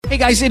Hey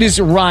guys, it is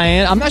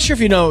Ryan. I'm not sure if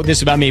you know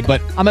this about me, but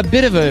I'm a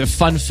bit of a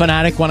fun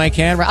fanatic when I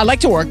can. I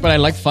like to work, but I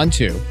like fun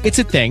too. It's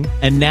a thing.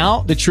 And now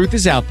the truth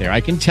is out there.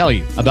 I can tell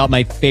you about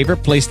my favorite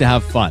place to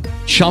have fun.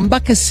 Chumba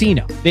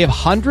Casino. They have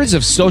hundreds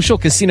of social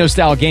casino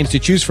style games to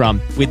choose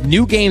from with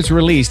new games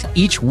released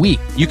each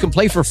week. You can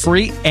play for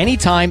free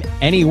anytime,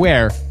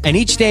 anywhere. And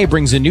each day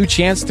brings a new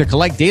chance to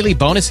collect daily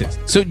bonuses.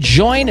 So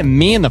join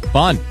me in the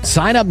fun.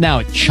 Sign up now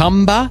at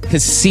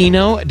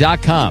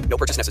ChumbaCasino.com. No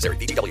purchase necessary.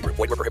 VGW Group.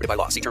 Void where prohibited by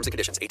law. See terms and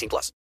conditions.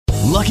 18+.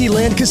 Lucky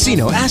Land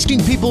Casino,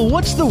 asking people,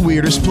 what's the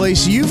weirdest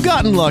place you've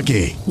gotten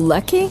lucky?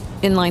 Lucky?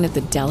 In line at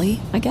the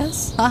deli, I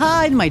guess?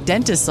 Aha, in my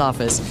dentist's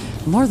office.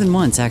 More than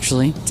once,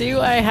 actually.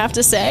 Do I have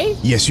to say?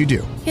 Yes, you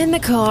do. In the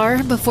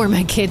car before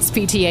my kids'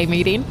 PTA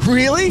meeting.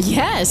 Really?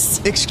 Yes.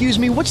 Excuse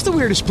me, what's the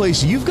weirdest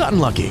place you've gotten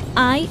lucky?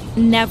 I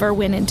never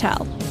win and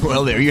tell.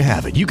 Well, there you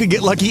have it. You can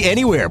get lucky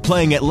anywhere,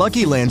 playing at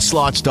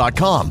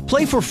LuckyLandSlots.com.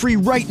 Play for free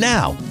right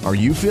now. Are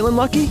you feeling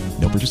lucky?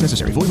 No purchase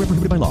necessary. Void where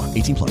prohibited by law.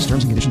 18+.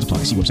 Terms and conditions apply.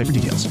 See website for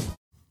details.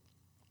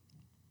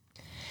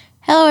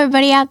 Hello,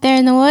 everybody out there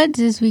in the woods.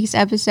 This week's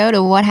episode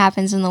of What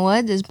Happens in the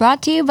Woods is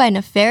brought to you by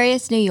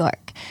Nefarious New York.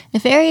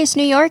 Nefarious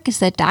New York is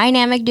the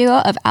dynamic duo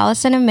of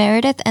Allison and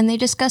Meredith, and they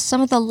discuss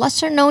some of the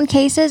lesser-known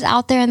cases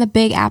out there in the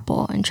Big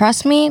Apple. And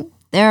trust me,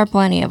 there are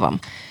plenty of them.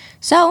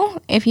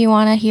 So, if you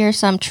want to hear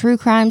some true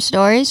crime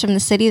stories from the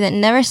city that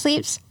never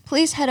sleeps,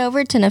 please head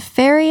over to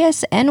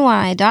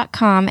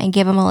nefariousny.com and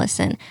give them a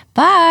listen.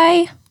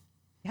 Bye!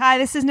 Hi,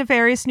 this is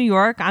Nefarious New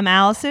York. I'm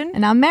Allison.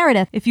 And I'm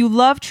Meredith. If you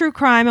love true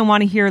crime and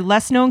want to hear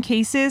less-known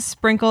cases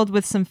sprinkled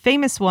with some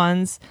famous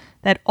ones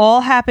that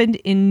all happened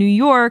in New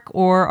York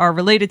or are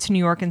related to New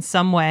York in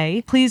some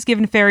way, please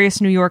give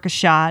Nefarious New York a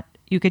shot.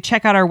 You could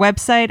check out our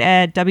website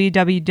at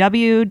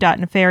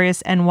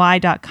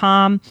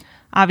www.nefariousny.com.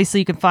 Obviously,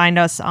 you can find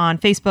us on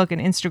Facebook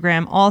and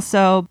Instagram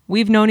also.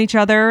 We've known each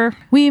other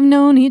for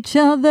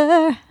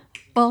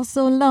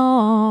so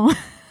long.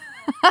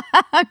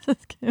 I'm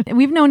just kidding.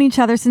 We've known each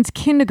other since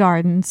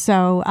kindergarten,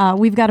 so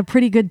we've got a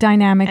pretty good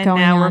dynamic going on.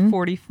 And now we're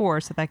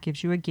 44, so that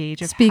gives you a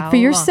gauge of Speak how for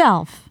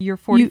yourself. You're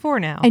 44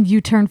 now. And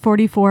you turned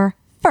 44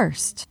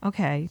 first.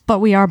 Okay. But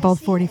we are both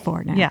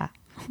 44 now. Yeah.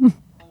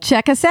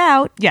 Check us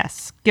out.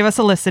 Yes. Give us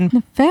a listen.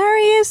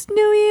 Nefarious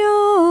New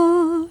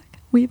York.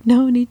 We've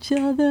known each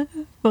other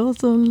for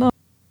so long.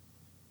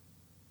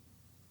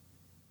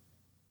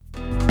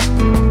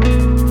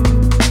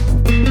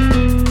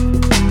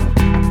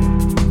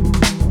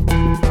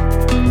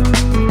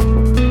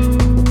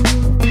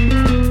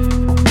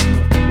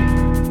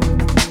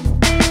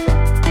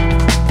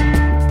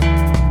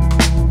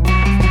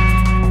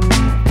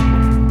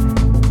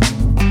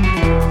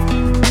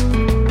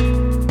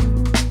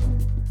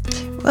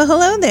 Well,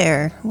 hello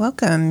there.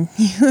 Welcome.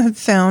 You have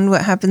found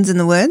What Happens in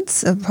the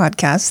Woods, a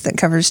podcast that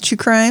covers true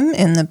crime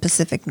in the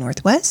Pacific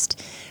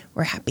Northwest.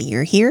 We're happy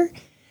you're here.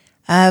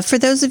 For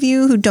those of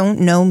you who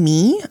don't know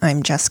me,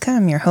 I'm Jessica.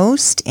 I'm your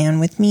host. And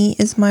with me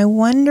is my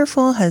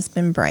wonderful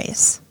husband,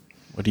 Bryce.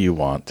 What do you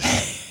want?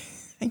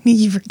 I knew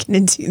you were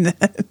going to do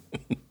that.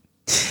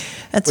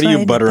 That's what are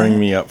you buttering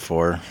me up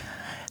for?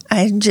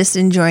 I'm just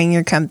enjoying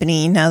your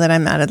company now that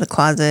I'm out of the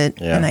closet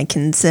and I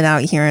can sit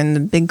out here in the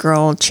big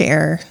girl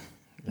chair.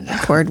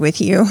 Record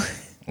with you.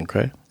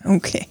 Okay.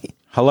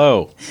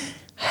 Hello.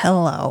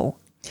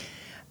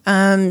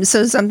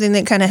 So something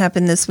that kind of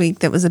happened this week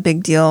that was a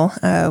big deal.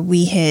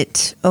 We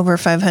hit over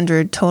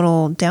 500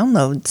 total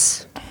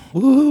downloads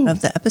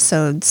of the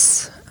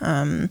episodes.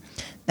 That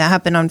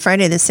happened on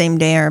Friday, the same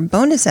day our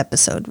bonus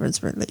episode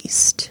was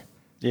released.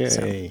 Yay.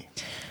 So,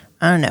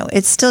 I don't know.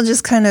 It's still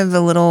just kind of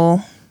a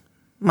little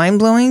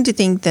mind-blowing to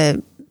think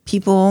that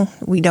people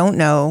we don't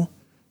know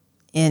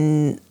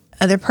in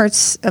other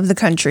parts of the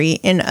country,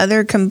 in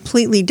other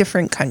completely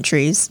different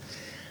countries,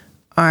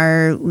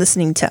 are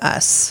listening to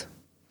us.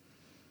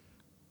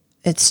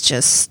 It's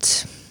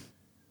just,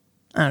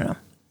 I don't know,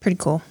 pretty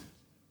cool.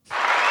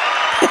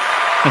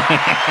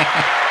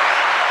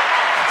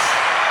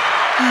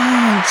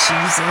 Oh,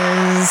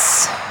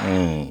 Jesus.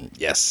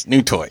 Yes,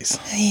 new toys.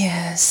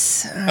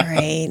 Yes. All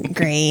right,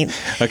 great.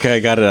 Okay, I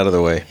got it out of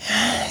the way.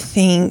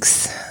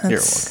 Thanks. You're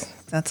welcome.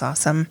 That's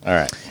awesome. All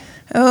right.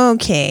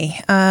 Okay.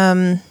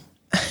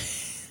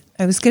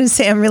 I was going to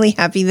say I'm really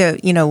happy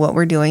that, what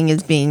we're doing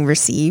is being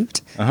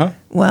received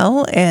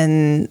well.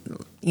 And,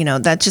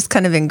 that just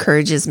kind of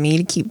encourages me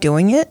to keep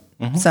doing it.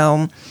 Mm-hmm.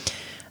 So,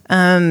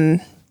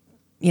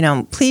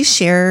 please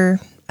share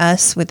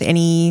us with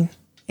any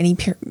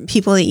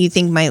people that you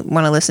think might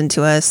want to listen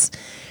to us.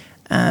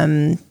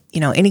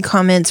 Any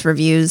comments,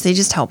 reviews, they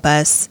just help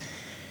us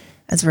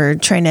as we're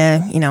trying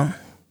to,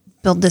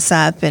 build this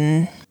up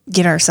and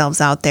get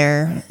ourselves out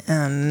there.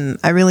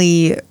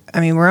 We're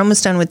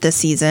almost done with this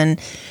season.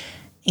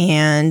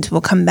 And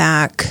we'll come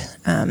back,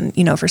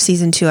 for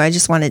season 2. I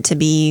just want it to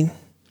be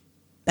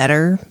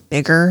better,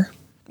 bigger.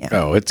 Yeah.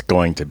 Oh, it's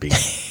going to be.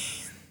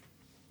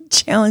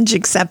 Challenge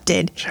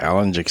accepted.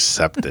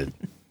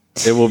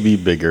 It will be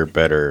bigger,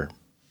 better,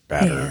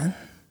 badder. Yeah.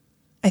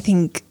 I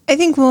think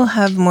we'll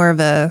have more of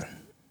a,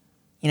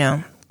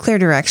 clear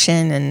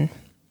direction, and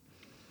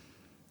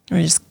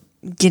we're just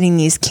getting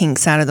these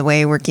kinks out of the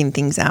way, working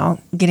things out,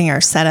 getting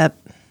our setup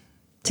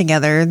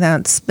together.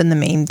 That's been the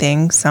main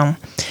thing. So,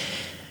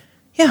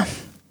 yeah.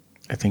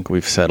 I think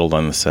we've settled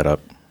on the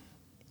setup.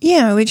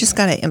 Yeah, we just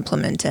got to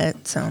implement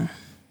it. So,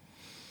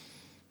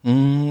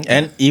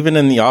 and even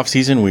in the off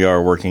season, we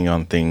are working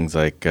on things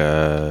like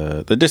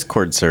the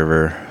Discord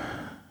server.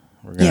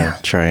 We're going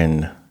to try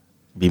and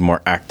be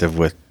more active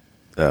with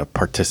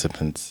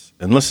participants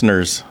and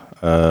listeners.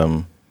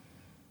 So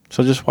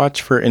just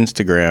watch for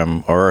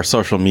Instagram or our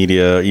social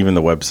media, even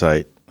the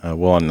website.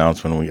 We'll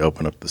announce when we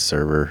open up the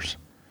servers.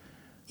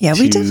 Yeah,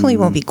 we definitely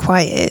won't be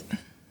quiet.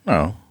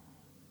 No.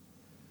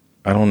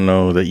 I don't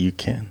know that you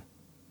can.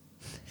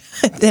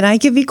 That I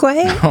could be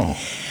quiet? No.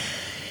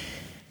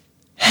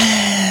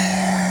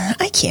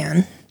 I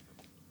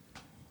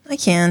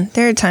can.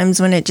 There are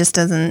times when it just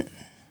doesn't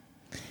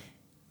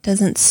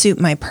suit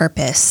my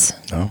purpose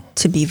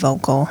to be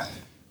vocal.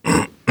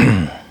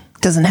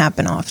 Doesn't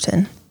happen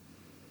often.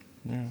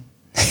 Yeah.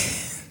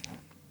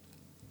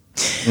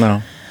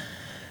 No.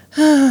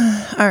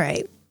 All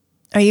right.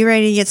 Are you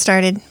ready to get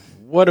started?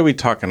 What are we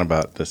talking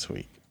about this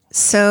week?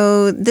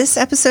 So this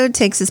episode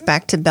takes us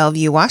back to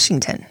Bellvue,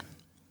 Washington.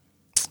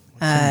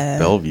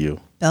 Bellvue.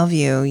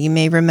 Bellvue. You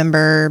may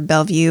remember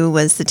Bellvue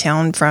was the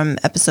town from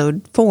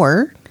episode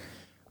 4.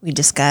 We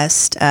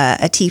discussed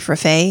Atif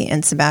Rafay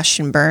and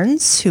Sebastian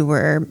Burns, who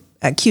were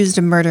accused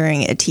of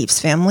murdering Atif's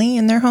family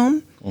in their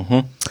home.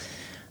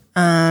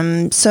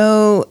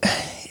 So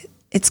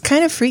it's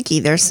kind of freaky.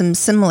 There's some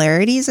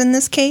similarities in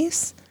this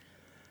case.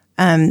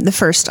 The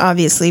first,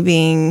 obviously,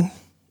 being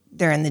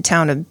they're in the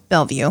town of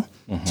Bellvue.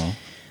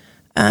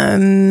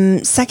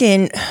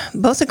 Second,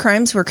 both the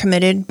crimes were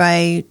committed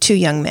by 2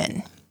 young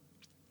men.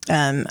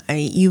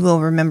 You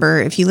will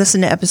remember, if you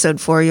listen to episode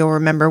 4, you'll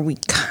remember we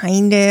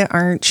kind of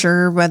aren't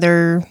sure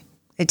whether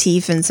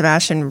Atif and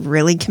Sebastian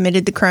really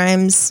committed the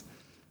crimes.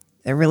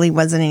 There really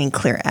wasn't any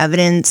clear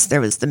evidence.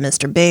 There was the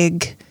Mr.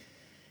 Big,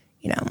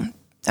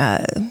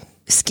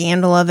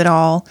 scandal of it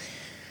all.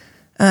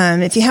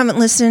 If you haven't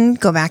listened,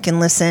 go back and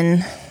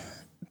listen.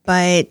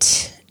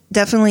 But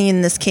definitely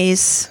in this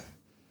case,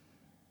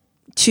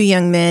 2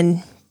 young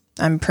men,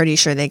 I'm pretty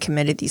sure they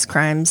committed these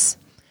crimes.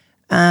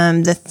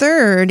 The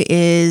third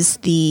is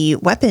the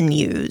weapon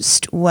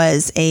used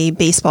was a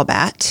baseball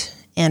bat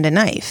and a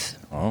knife.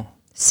 Oh.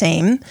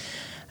 Same.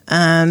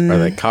 Are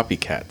they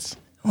copycats?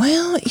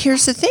 Well,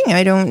 here's the thing.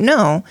 I don't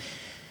know.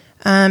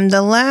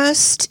 The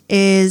last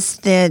is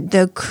that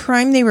the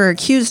crime they were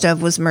accused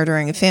of was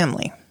murdering a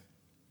family.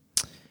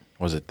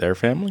 Was it their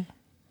family?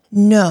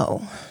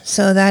 No.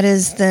 So that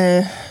is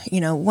the,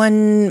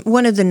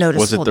 one of the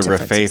noticeable Was it the Rafay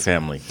differences.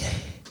 family?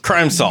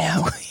 Crime solved.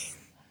 No.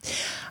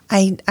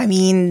 I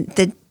mean,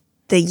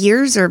 the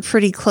years are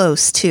pretty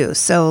close, too.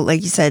 So,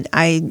 like you said,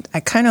 I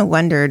kind of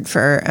wondered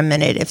for a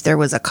minute if there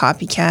was a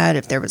copycat,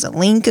 if there was a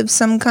link of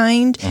some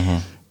kind.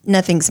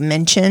 Nothing's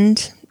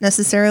mentioned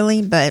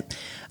necessarily, but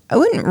I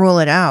wouldn't rule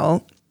it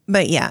out.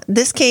 But yeah,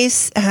 this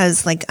case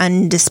has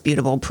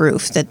undisputable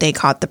proof that they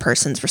caught the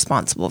persons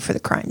responsible for the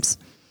crimes.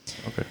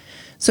 Okay.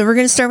 So we're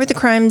going to start with the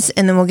crimes,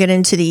 and then we'll get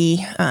into the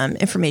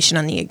information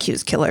on the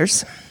accused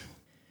killers.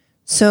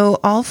 So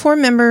all 4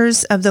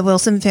 members of the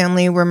Wilson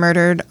family were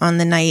murdered on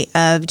the night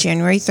of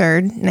January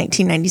 3rd,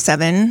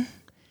 1997.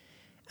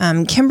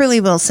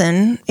 Kimberly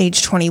Wilson,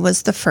 age 20,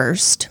 was the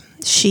first.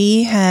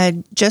 She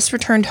had just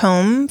returned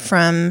home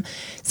from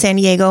San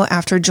Diego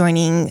after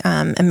joining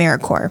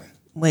AmeriCorps,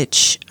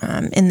 which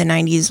in the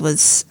 90s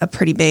was a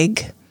pretty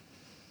big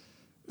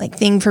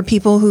thing for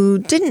people who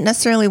didn't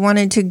necessarily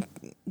wanted to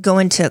go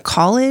into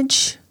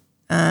college.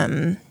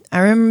 I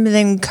remember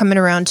them coming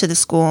around to the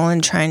school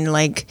and trying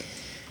to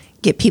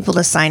get people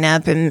to sign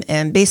up,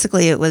 and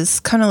basically it was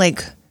kind of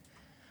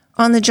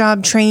on the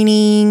job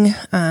training,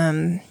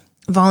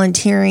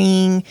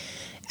 volunteering,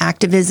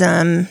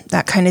 activism,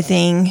 that kind of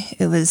thing.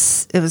 It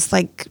was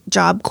like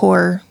Job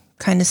Corps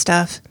kind of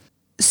stuff.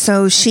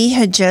 So she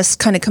had just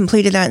kind of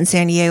completed that in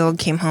San Diego,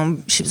 came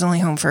home. She was only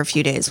home for a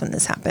few days when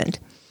this happened.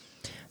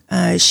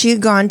 She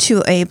had gone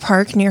to a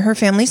park near her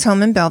family's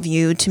home in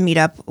Bellvue to meet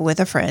up with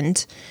a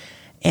friend.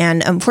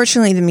 And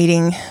unfortunately, the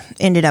meeting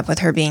ended up with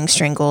her being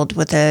strangled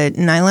with a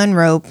nylon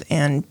rope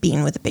and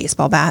beaten with a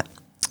baseball bat,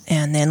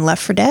 and then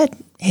left for dead,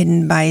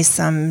 hidden by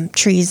some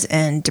trees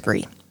and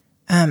debris.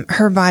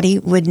 Her body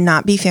would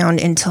not be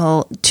found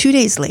until 2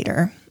 days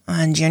later,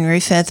 on January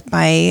 5th,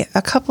 by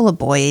a couple of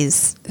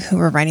boys who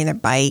were riding their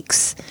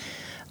bikes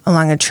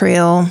along a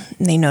trail.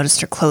 They noticed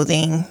her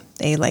clothing.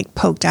 They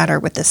poked at her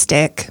with a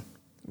stick,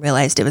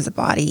 realized it was a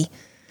body.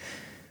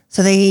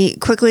 So they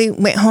quickly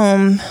went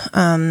home,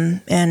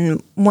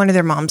 and one of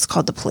their moms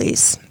called the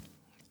police.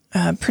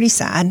 Pretty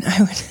sad.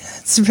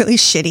 It's really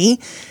shitty.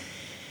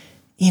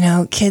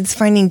 Kids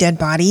finding dead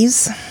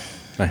bodies.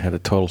 I had a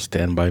total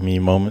Stand By Me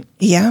moment.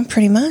 Yeah,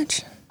 pretty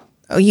much.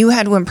 Oh, you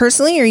had one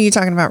personally, or are you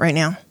talking about right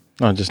now?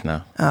 No, just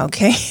now.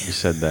 Okay. You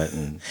said that,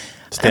 and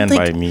Stand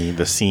By Me,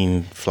 the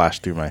scene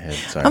flashed through my head.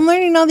 Sorry. I'm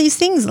learning all these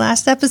things.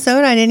 Last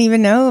episode, I didn't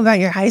even know about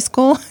your high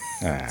school.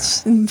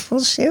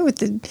 Bullshit with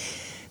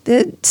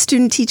the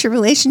student-teacher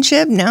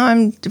relationship.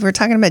 Now we're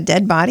talking about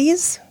dead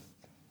bodies.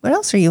 What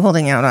else are you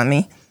holding out on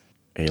me?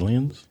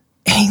 Aliens?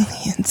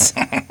 Aliens.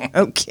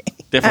 Okay.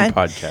 Different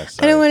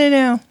podcast. I don't want to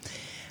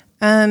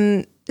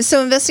know.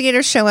 So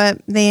investigators show up.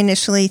 They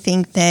initially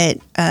think that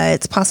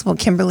it's possible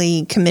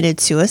Kimberly committed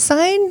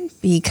suicide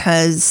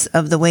because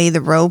of the way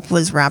the rope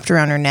was wrapped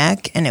around her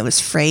neck and it was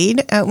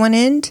frayed at one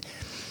end.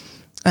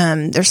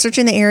 They're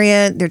searching the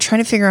area. They're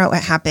trying to figure out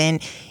what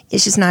happened.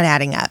 It's just not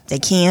adding up. They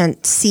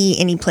can't see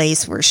any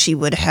place where she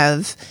would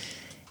have,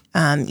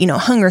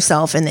 hung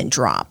herself and then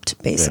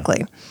dropped,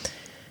 basically. Yeah.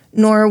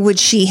 Nor would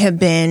she have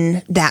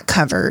been that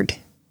covered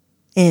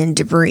in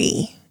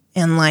debris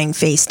and lying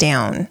face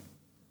down.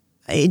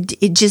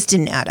 It just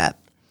didn't add up.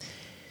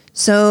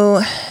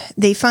 So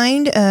they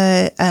find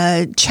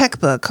a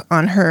checkbook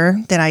on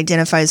her that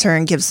identifies her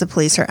and gives the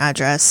police her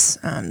address.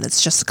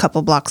 That's just a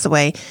couple blocks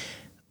away.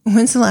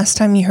 When's the last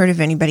time you heard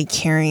of anybody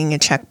carrying a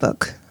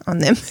checkbook on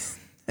them?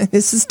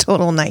 This is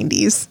total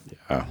 90s.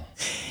 Yeah.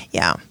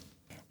 Yeah.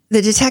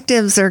 The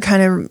detectives are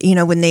kind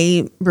of, when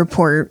they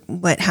report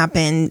what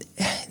happened,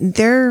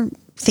 they're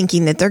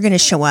thinking that they're going to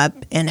show up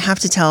and have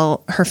to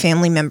tell her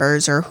family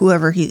members or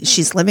whoever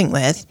she's living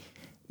with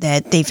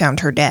that they found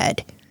her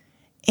dead.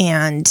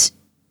 And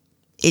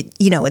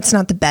it's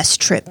not the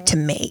best trip to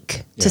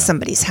make to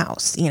somebody's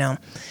house,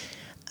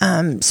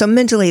 So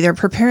mentally they're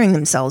preparing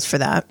themselves for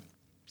that.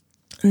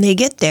 And they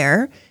get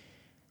there.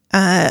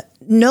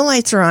 No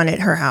lights are on at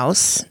her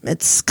house.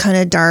 It's kind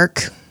of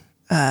dark.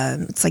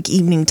 It's like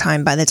evening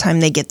time by the time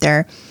they get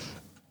there.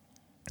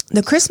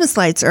 The Christmas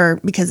lights are,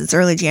 because it's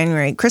early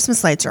January,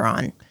 Christmas lights are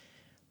on.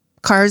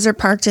 Cars are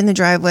parked in the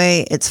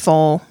driveway. It's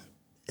full.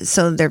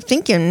 So they're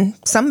thinking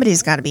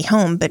somebody's got to be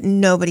home, but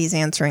nobody's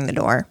answering the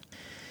door.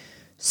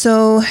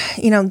 So,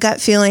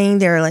 gut feeling,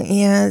 they're like,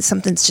 yeah,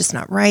 something's just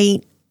not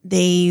right.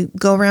 They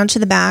go around to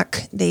the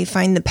back. They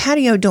find the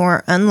patio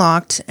door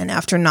unlocked. And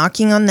after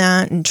knocking on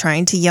that and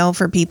trying to yell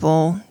for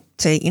people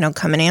to,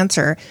 come and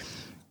answer,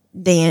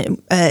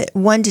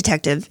 one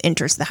detective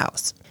enters the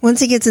house. Once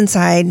he gets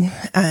inside,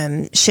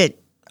 shit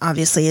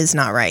obviously is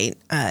not right.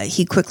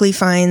 He quickly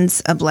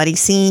finds a bloody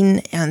scene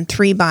and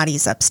 3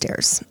 bodies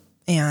upstairs.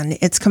 And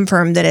it's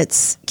confirmed that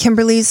it's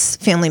Kimberly's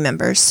family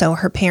members. So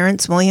her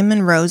parents, William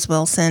and Rose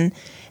Wilson,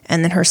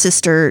 and then her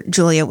sister,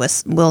 Julia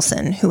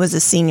Wilson, who was a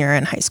senior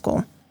in high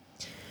school.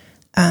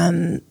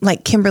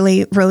 Like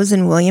Kimberly, Rose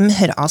and William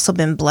had also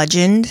been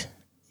bludgeoned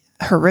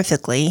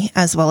horrifically,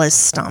 as well as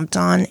stomped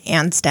on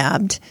and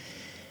stabbed.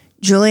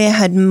 Julia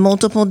had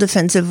multiple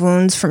defensive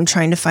wounds from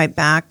trying to fight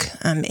back.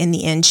 In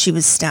the end, she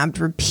was stabbed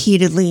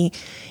repeatedly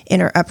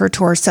in her upper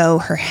torso,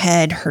 her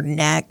head, her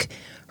neck.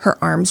 Her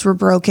arms were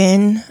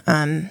broken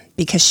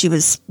because she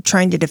was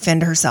trying to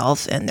defend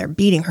herself, and they're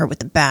beating her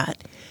with a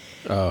bat.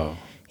 Oh.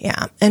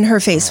 Yeah, and her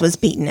face was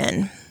beaten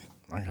in.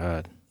 My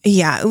God.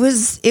 Yeah, it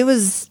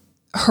was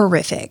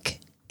horrific,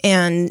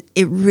 and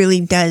it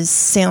really does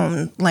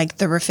sound like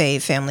the Raffay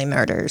family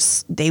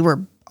murders. They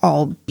were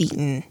all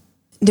beaten.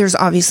 There's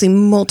obviously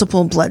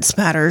multiple blood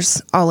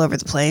spatters all over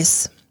the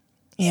place,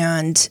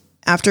 and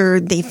after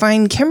they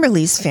find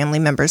Kimberly's family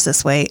members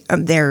this way,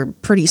 they're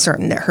pretty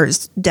certain that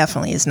hers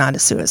definitely is not a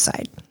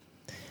suicide.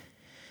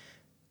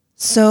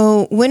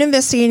 So when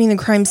investigating the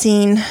crime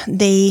scene,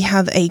 they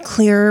have a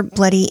clear,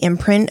 bloody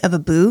imprint of a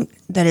boot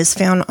that is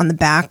found on the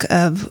back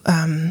of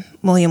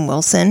William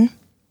Wilson,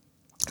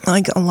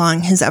 like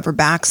along his upper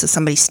back, so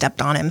somebody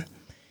stepped on him.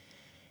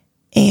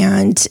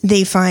 And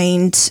they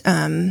find,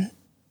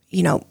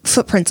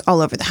 footprints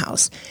all over the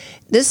house.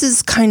 This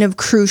is kind of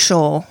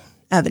crucial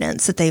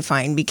evidence that they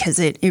find because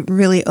it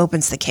really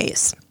opens the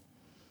case.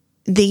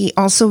 They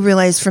also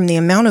realize from the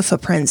amount of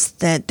footprints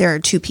that there are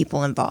 2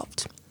 people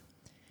involved.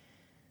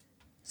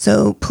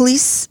 So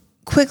police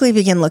quickly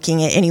begin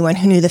looking at anyone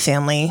who knew the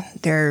family.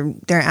 They're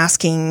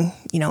asking,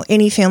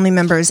 any family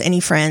members, any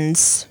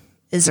friends,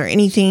 is there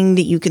anything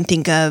that you can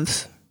think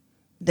of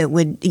that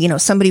would,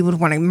 somebody would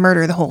want to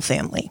murder the whole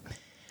family?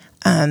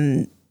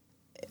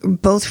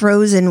 Both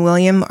Rose and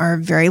William are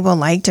very well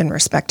liked and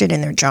respected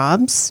in their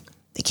jobs.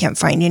 They can't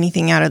find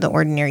anything out of the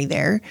ordinary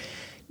there.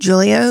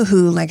 Julia,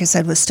 who, like I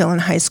said, was still in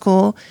high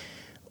school,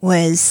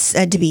 was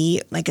said to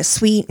be like a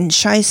sweet and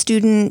shy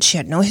student. She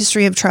had no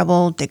history of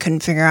trouble. They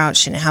couldn't figure out.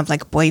 She didn't have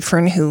like a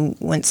boyfriend who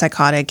went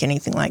psychotic,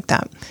 anything like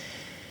that.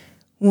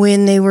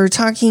 When they were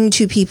talking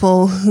to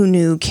people who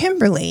knew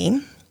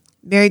Kimberly,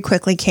 very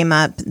quickly came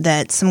up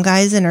that some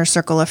guys in her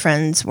circle of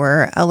friends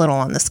were a little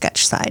on the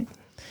sketch side.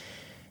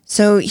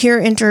 So here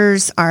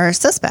enters our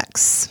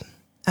suspects.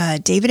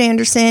 David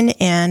Anderson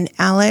and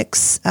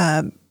Alex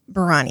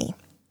Barani.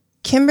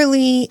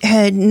 Kimberly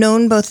had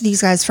known both of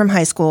these guys from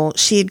high school.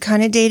 She had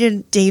kind of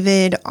dated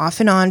David off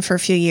and on for a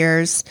few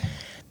years.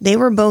 They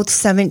were both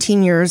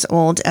 17 years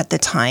old at the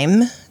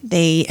time.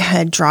 They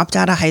had dropped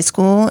out of high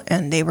school,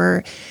 and they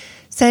were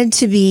said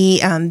to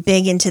be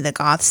big into the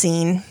goth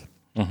scene.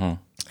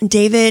 Mm-hmm.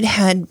 David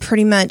had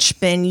pretty much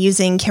been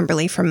using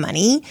Kimberly for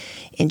money,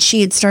 and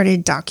she had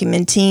started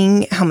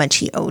documenting how much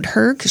he owed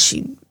her because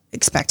she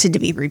expected to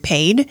be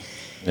repaid.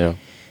 Yeah.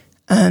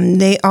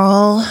 They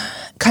all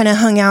kind of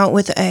hung out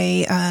with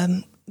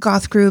a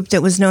goth group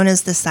that was known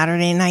as the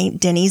Saturday Night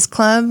Denny's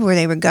Club, where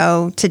they would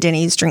go to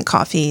Denny's, drink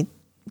coffee,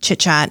 chit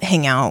chat,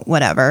 hang out,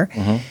 whatever.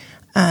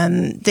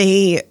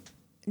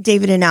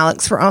 David and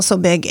Alex were also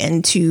big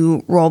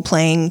into role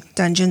playing,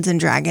 Dungeons and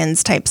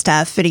Dragons type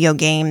stuff, video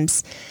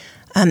games.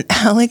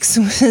 Alex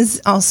was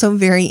also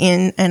very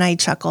in, and I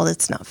chuckled.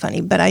 It's not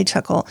funny, but I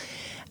chuckle.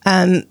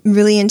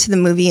 Really into the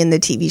movie and the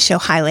TV show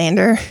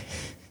Highlander,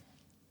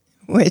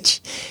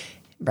 which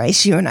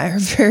Bryce, you and I are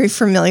very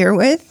familiar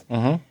with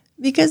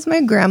because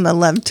my grandma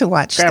loved to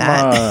watch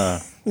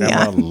that.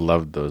 Grandma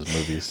loved those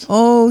movies.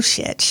 Oh,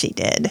 shit, she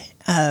did.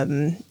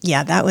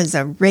 That was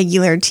a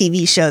regular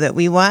TV show that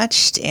we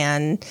watched.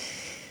 And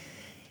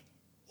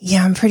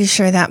yeah, I'm pretty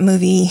sure that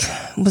movie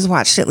was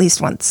watched at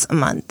least once a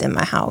month in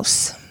my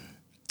house.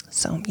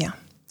 So, yeah.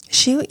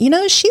 She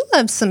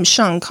loves some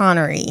Sean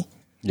Connery.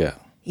 Yeah.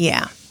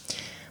 Yeah.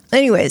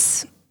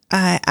 Anyways,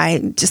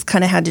 I just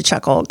kind of had to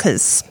chuckle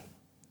because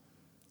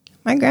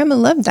my grandma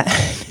loved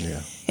that.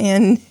 Yeah.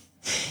 And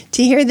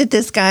to hear that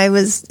this guy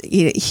was,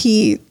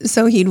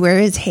 he'd wear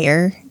his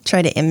hair,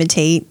 try to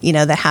imitate,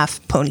 the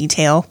half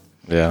ponytail.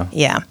 Yeah.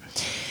 Yeah.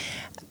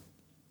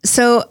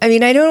 So, I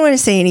mean, I don't want to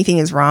say anything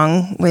is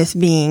wrong with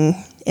being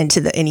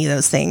into any of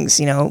those things,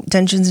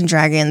 Dungeons and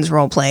Dragons,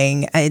 role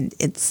playing.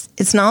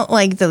 It's not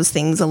like those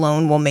things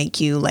alone will make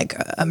you like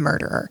a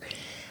murderer.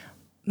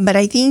 But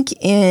I think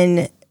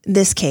in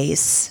this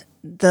case,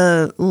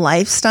 the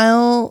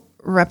lifestyle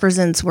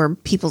represents where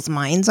people's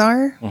minds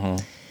are.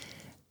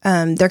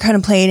 They're kind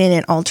of playing in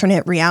an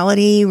alternate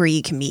reality where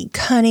you can be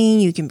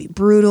cunning, you can be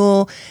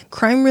brutal.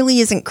 Crime really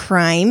isn't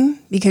crime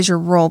because you're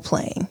role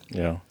playing.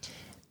 Yeah.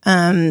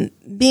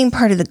 Being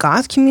part of the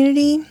goth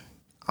community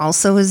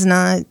also is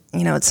not,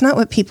 it's not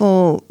what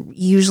people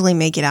usually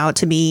make it out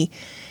to be.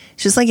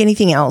 It's just like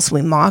anything else.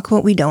 We mock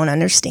what we don't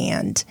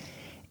understand.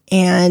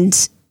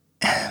 And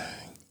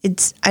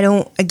I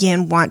don't,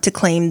 again, want to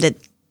claim that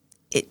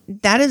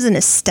that is an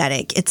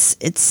aesthetic.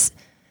 It's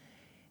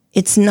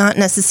not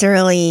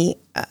necessarily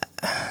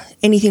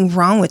anything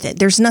wrong with it.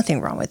 There's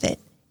nothing wrong with it.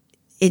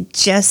 It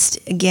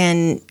just,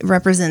 again,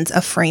 represents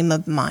a frame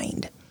of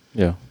mind.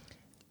 Yeah.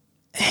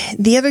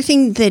 The other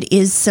thing that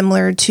is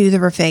similar to the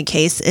Raffaele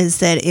case is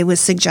that it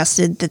was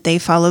suggested that they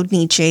followed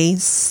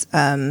Nietzsche's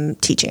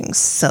teachings.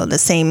 So the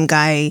same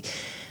guy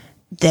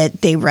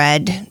that they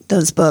read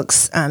those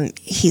books,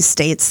 he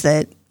states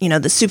that,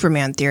 the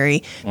Superman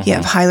theory, you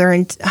have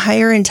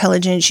higher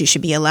intelligence, you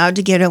should be allowed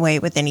to get away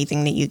with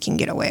anything that you can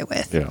get away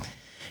with. Yeah.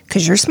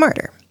 Because you're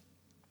smarter.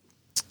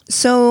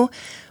 So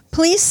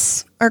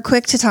police are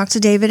quick to talk to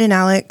David and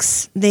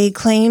Alex. They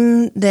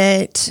claim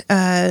that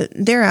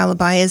their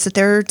alibi is that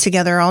they're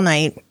together all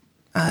night,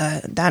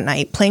 that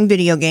night, playing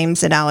video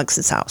games at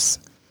Alex's house.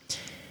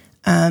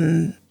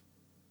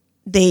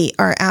 They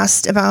are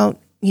asked about,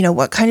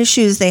 what kind of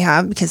shoes they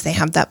have because they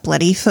have that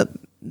bloody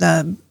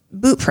the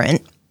boot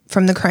print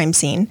from the crime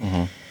scene.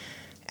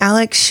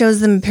 Alex shows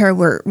them a pair of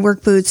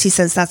work boots. He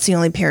says that's the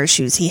only pair of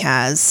shoes he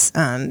has.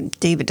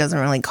 David doesn't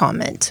really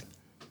comment.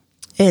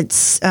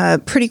 It's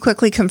pretty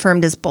quickly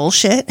confirmed as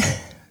bullshit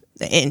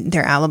in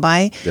their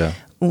alibi. Yeah.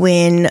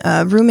 When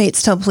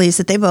roommates tell police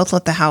that they both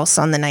left the house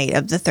on the night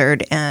of the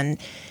 3rd, and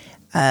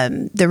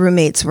the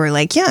roommates were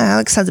like, yeah,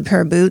 Alex has a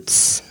pair of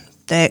boots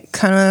that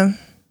kind of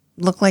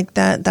look like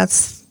that.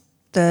 That's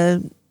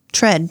the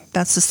tread.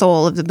 That's the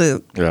sole of the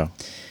boot. Yeah.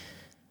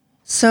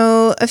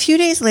 So a few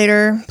days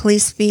later,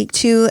 police speak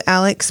to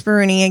Alex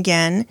Baruni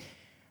again,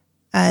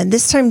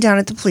 this time down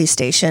at the police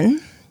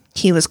station.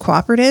 He was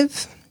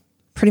cooperative,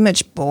 pretty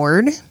much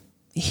bored.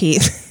 He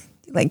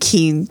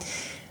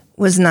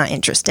was not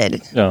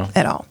interested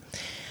at all.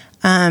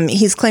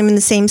 He's claiming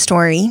the same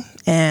story,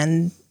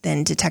 and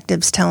then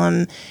detectives tell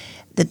him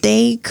that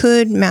they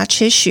could match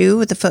his shoe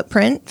with the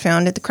footprint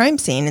found at the crime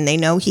scene, and they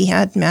know he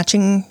had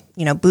matching,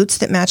 boots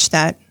that matched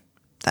that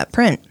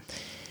print.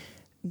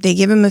 They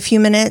give him a few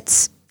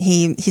minutes.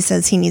 He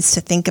says he needs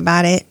to think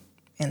about it,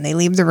 and they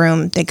leave the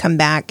room. They come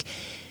back.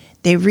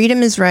 They read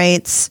him his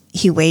rights.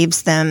 He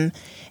waives them,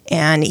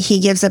 and he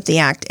gives up the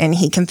act, and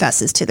he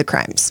confesses to the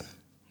crimes.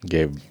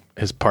 Gave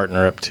his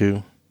partner up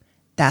too?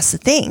 That's the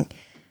thing.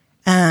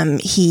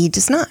 He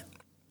does not.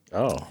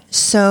 Oh.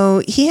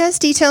 So he has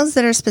details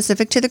that are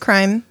specific to the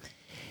crime.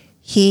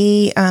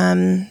 The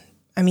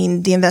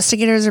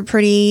investigators are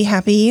pretty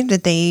happy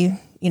that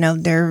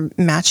they're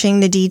matching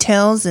the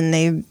details,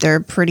 and they're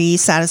pretty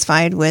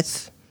satisfied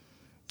with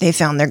they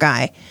found their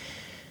guy.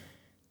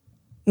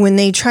 When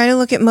they try to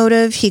look at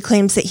motive, he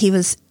claims that he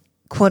was,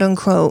 quote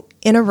unquote,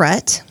 in a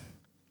rut.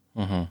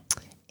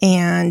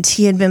 And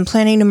he had been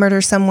planning to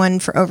murder someone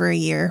for over a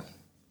year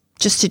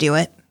just to do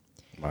it.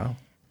 Wow.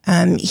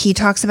 He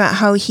talks about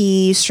how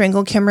he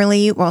strangled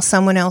Kimberly while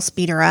someone else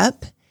beat her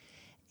up,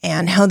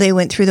 and how they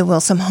went through the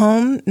Wilson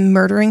home,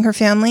 murdering her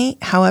family.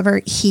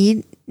 However,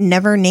 he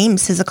never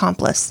names his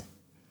accomplice.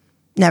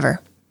 Never.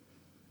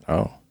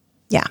 Oh.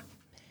 Yeah.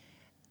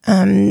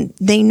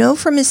 They know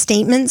from his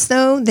statements,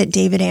 though, that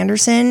David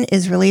Anderson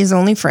is really his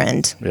only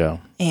friend. Yeah.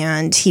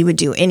 And he would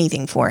do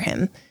anything for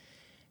him.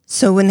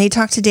 So when they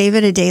talked to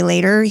David a day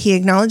later, he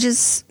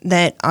acknowledges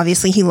that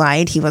obviously he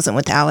lied. He wasn't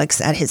with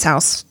Alex at his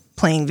house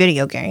playing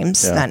video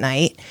games that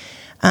night.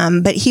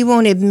 But he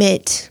won't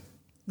admit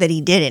that he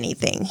did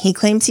anything. He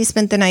claims he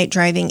spent the night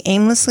driving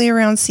aimlessly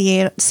around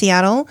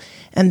Seattle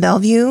and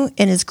Bellevue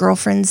in his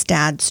girlfriend's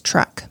dad's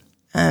truck.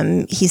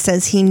 He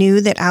says he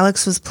knew that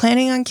Alex was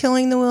planning on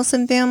killing the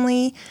Wilson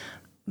family,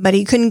 but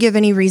he couldn't give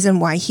any reason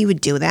why he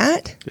would do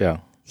that. Yeah.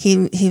 He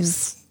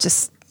was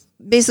just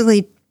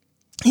basically,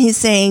 he's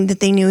saying that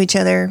they knew each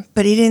other,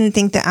 but he didn't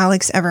think that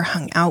Alex ever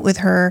hung out with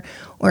her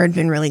or had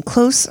been really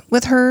close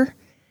with her.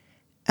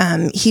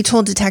 He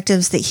told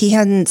detectives that he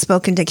hadn't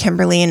spoken to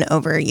Kimberly in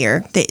over a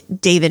year, that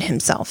David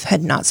himself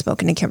had not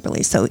spoken to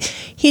Kimberly. So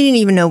he didn't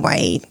even know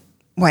why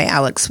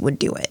Alex would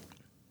do it.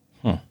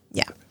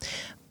 Yeah.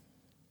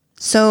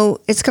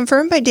 So it's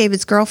confirmed by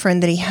David's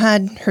girlfriend that he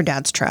had her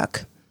dad's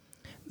truck,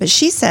 but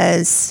she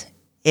says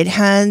it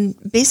had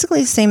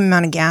basically the same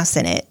amount of gas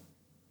in it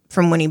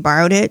from when he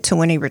borrowed it to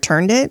when he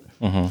returned it.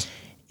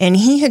 And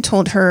he had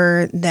told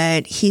her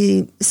that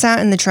he sat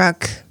in the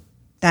truck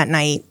that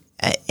night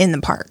in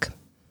the park.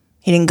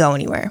 He didn't go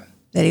anywhere,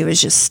 that he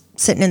was just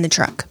sitting in the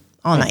truck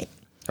all night.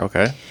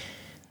 Okay.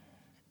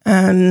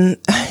 And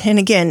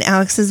again,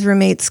 Alex's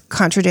roommates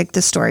contradict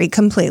the story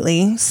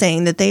completely,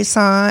 saying that they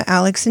saw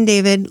Alex and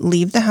David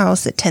leave the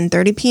house at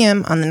 10:30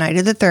 p.m. on the night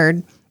of the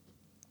 3rd,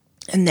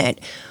 and that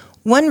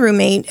one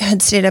roommate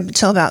had stayed up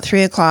until about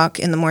 3 o'clock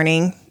in the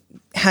morning,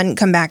 hadn't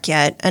come back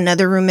yet.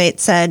 Another roommate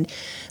said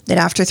that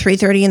after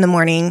 3:30 in the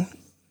morning,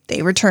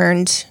 they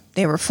returned.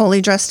 They were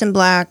fully dressed in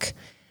black,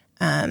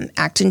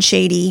 acting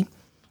shady.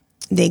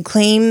 They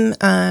claim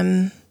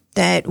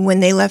that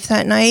when they left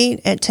that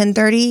night at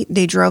 10:30,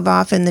 they drove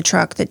off in the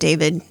truck that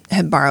David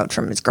had borrowed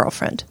from his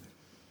girlfriend.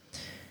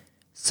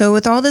 So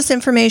with all this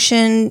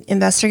information,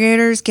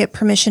 investigators get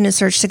permission to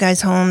search the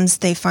guys' homes.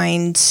 They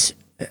find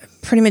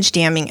pretty much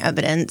damning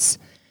evidence.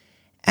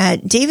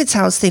 At David's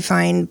house, they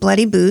find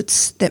bloody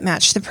boots that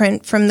match the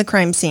print from the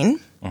crime scene.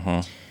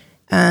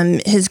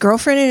 His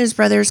girlfriend and his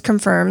brothers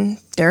confirm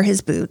they're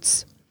his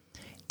boots.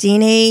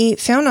 DNA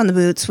found on the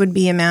boots would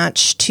be a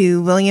match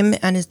to William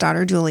and his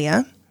daughter,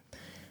 Julia.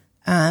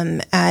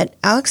 At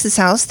Alex's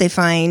house, they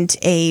find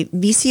a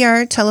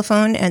VCR,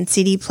 telephone, and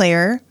CD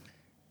player.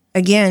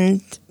 Again,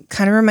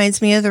 kind of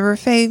reminds me of the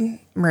Ruffey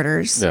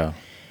murders. Yeah.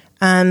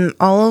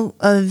 All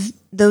of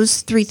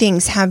those three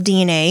things have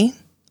DNA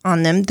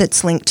on them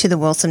that's linked to the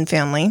Wilson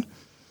family.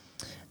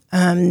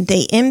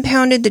 They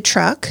impounded the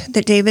truck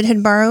that David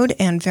had borrowed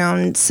and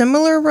found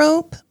similar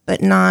rope,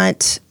 but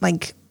not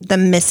like the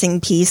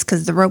missing piece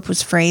because the rope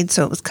was frayed,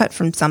 so it was cut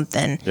from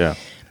something. Yeah.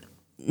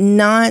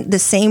 Not the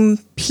same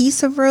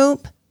piece of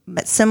rope,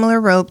 but similar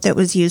rope that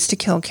was used to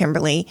kill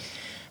Kimberly,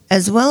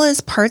 as well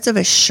as parts of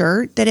a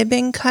shirt that had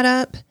been cut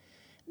up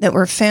that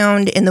were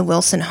found in the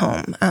Wilson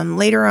home.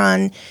 Later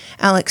on,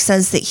 Alex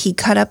says that he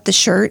cut up the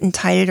shirt and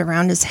tied it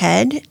around his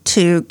head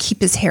to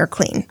keep his hair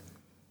clean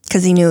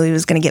because he knew he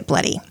was going to get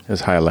bloody. His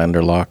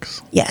Highlander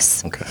locks?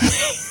 Yes. Okay.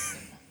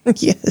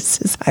 Yes,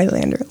 his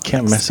Highlander locks.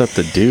 Can't mess up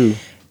the dew.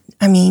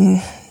 I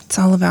mean, it's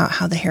all about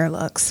how the hair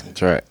looks.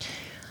 That's right.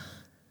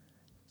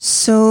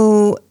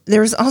 So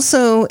there's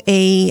also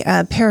a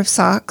pair of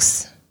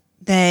socks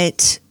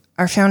that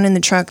are found in the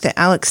truck that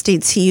Alex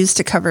states he used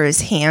to cover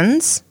his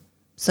hands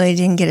so he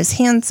didn't get his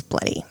hands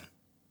bloody.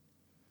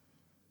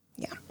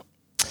 Yeah.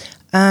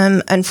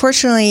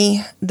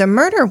 Unfortunately, the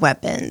murder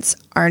weapons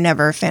are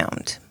never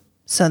found.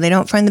 So they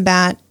don't find the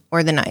bat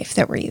or the knife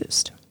that were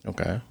used.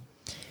 Okay.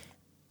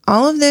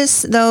 All of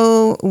this,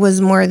 though, was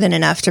more than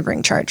enough to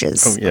bring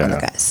charges on the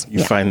guys.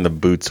 You find the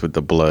boots with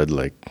the blood,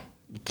 like,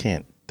 you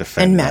can't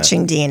defend and that.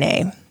 matching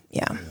DNA.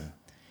 Yeah.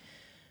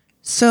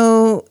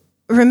 So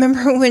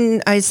remember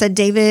when I said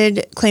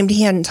David claimed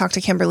he hadn't talked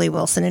to Kimberly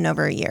Wilson in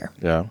over a year?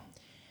 Yeah.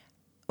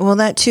 Well,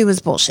 that too was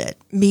bullshit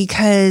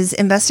because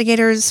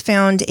investigators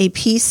found a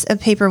piece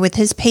of paper with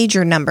his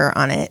pager number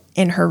on it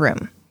in her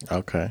room.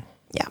 Okay.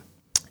 Yeah.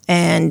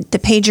 And the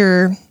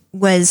pager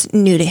was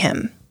new to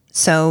him,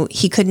 so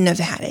he couldn't have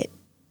had it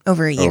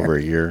over a year. Over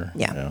a year.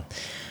 Yeah.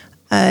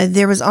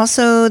 There was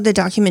also the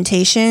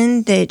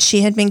documentation that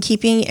she had been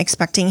keeping,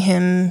 expecting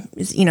him,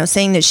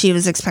 saying that she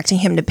was expecting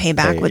him to pay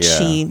back what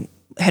she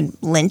had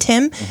lent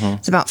him.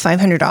 It's about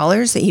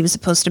 $500 that he was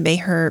supposed to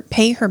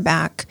pay her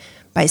back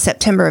by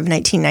September of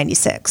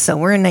 1996. So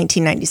we're in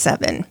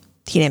 1997.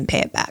 He didn't pay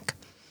it back.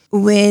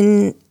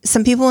 When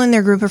some people in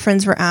their group of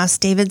friends were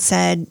asked, David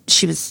said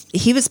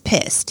he was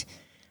pissed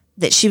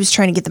that she was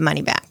trying to get the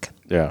money back.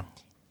 Yeah.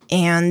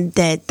 And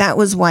that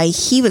was why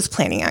he was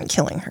planning on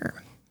killing her.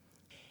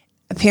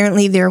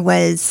 Apparently, there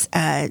was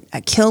a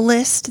kill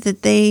list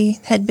that they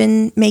had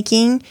been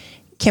making.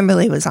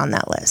 Kimberly was on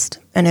that list,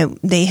 and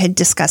they had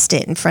discussed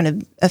it in front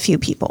of a few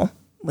people,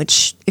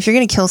 which if you're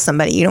going to kill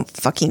somebody, you don't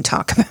fucking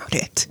talk about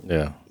it.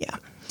 Yeah. Yeah.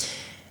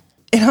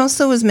 It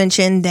also was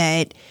mentioned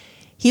that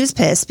he was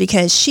pissed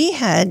because she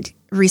had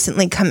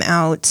recently come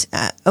out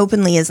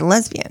openly as a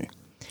lesbian.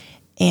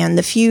 And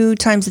the few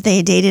times that they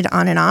had dated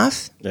on and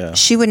off,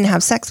 she wouldn't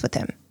have sex with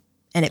him.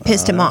 And it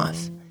pissed him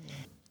off.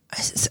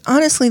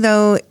 Honestly,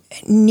 though,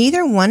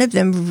 neither one of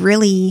them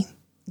really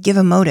give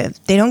a motive.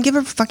 They don't give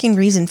a fucking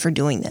reason for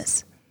doing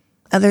this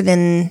other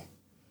than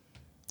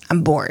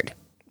I'm bored.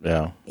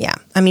 Yeah. Yeah.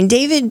 I mean,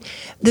 David,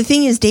 the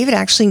thing is, David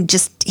actually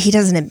he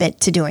doesn't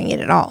admit to doing it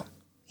at all.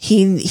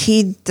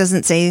 He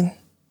doesn't say,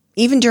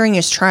 even during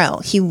his trial,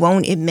 he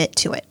won't admit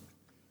to it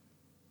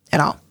at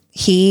all.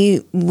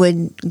 He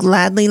would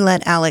gladly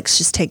let Alex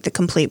just take the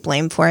complete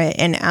blame for it.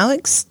 And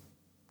Alex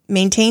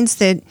maintains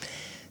that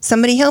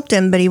somebody helped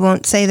him, but he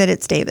won't say that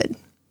it's David.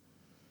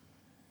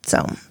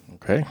 So.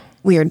 Okay.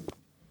 Weird.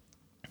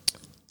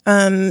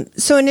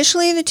 So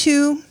initially the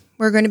two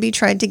were going to be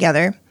tried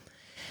together.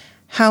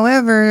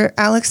 However,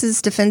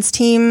 Alex's defense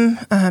team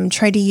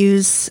tried to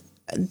use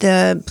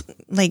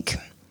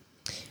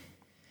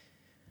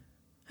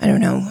I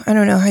don't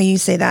know how you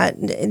say that.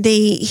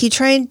 He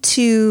tried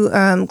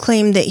to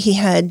claim that he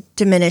had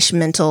diminished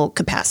mental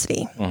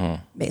capacity,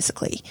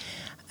 basically,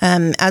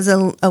 as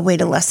a way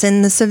to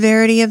lessen the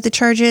severity of the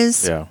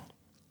charges. Yeah.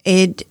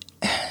 It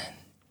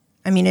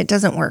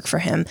doesn't work for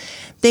him.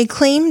 They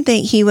claimed that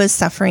he was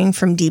suffering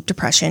from deep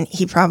depression.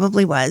 He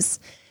probably was.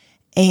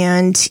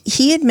 And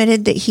he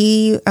admitted that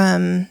he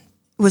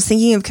was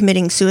thinking of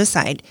committing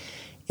suicide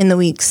in the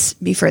weeks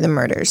before the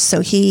murders. So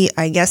he,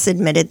 I guess,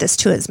 admitted this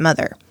to his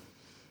mother.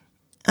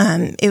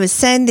 It was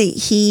said that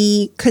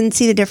he couldn't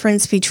see the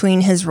difference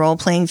between his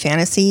role-playing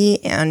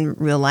fantasy and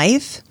real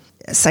life.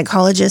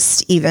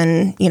 Psychologists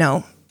even,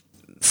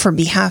 for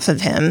behalf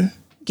of him,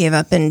 gave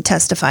up and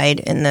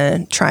testified in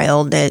the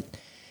trial that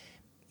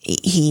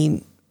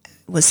he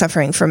was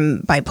suffering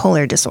from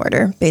bipolar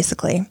disorder,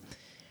 basically.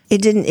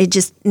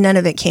 None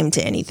of it came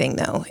to anything,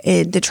 though.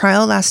 The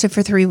trial lasted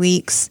for 3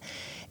 weeks.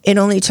 It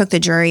only took the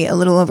jury a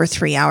little over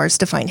 3 hours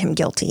to find him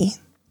guilty.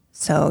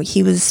 So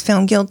he was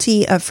found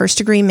guilty of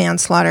first-degree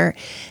manslaughter,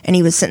 and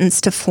he was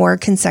sentenced to 4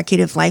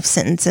 consecutive life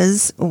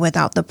sentences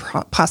without the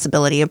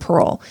possibility of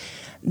parole.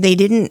 They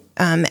didn't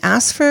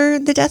ask for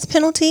the death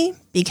penalty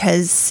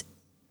because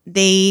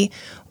they,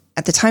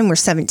 at the time, were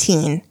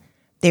 17.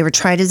 They were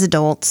tried as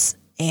adults,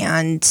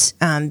 and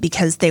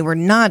because they were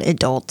not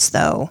adults,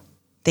 though,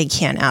 they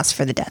can't ask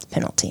for the death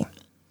penalty.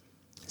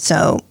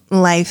 So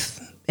life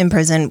in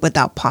prison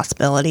without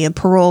possibility of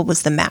parole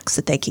was the max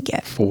that they could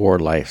get. 4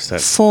 life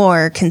sentences.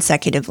 4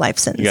 consecutive life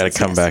sentences. You got to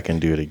come back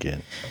and do it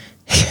again.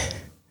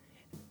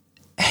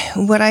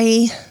 What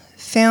I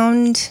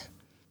found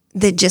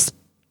that just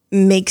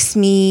makes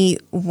me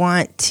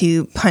want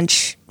to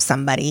punch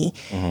somebody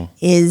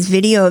is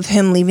video of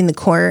him leaving the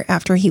court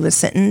after he was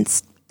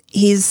sentenced.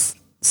 He's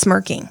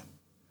smirking.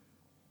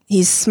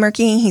 He's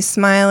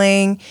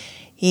smiling.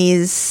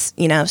 He's,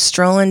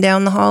 strolling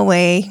down the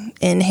hallway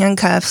in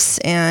handcuffs,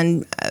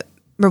 and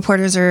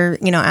reporters are,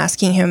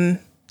 asking him,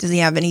 does he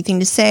have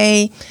anything to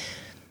say?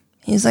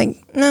 He's like,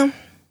 no,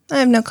 I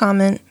have no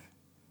comment.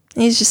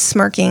 And he's just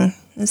smirking,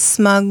 this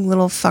smug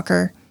little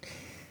fucker.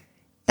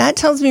 That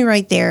tells me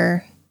right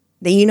there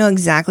that you know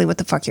exactly what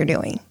the fuck you're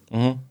doing.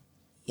 Yeah,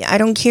 I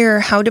don't care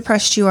how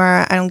depressed you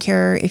are. I don't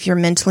care if you're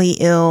mentally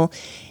ill.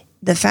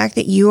 The fact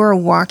that you are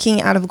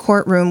walking out of a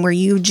courtroom where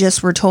you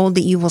just were told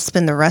that you will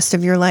spend the rest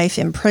of your life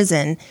in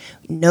prison,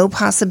 no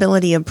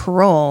possibility of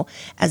parole,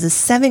 as a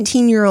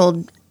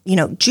 17-year-old,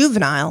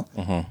 juvenile,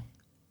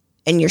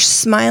 and you're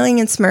smiling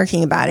and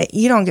smirking about it,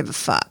 you don't give a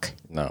fuck.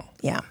 No.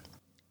 Yeah.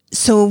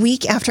 So a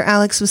week after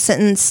Alex was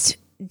sentenced,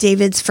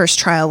 David's first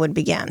trial would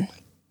begin.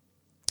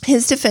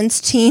 His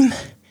defense team,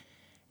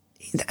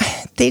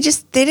 I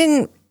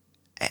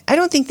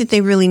don't think that they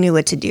really knew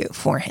what to do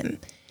for him.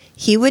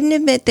 He wouldn't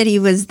admit that he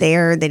was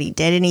there, that he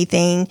did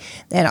anything.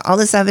 They had all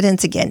this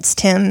evidence against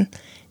him.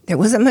 There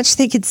wasn't much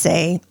they could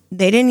say.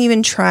 They didn't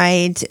even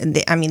try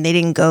they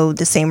didn't go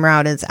the same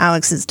route as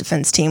Alex's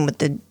defense team with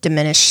the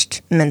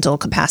diminished mental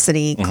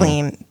capacity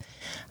claim.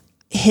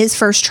 His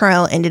first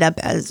trial ended up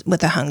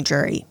with a hung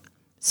jury.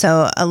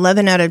 So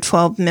 11 out of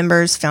 12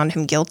 members found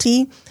him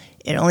guilty.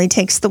 It only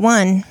takes the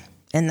one,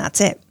 and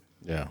that's it.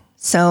 Yeah.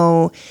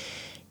 So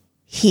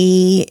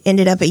he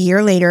ended up a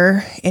year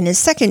later in his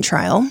second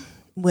trial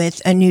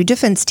with a new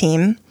defense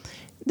team.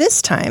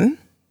 This time,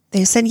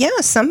 they said,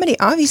 yeah, somebody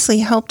obviously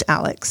helped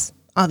Alex.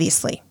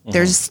 Obviously.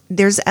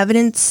 There's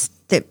evidence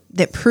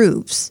that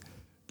proves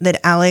that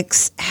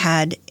Alex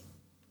had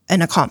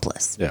an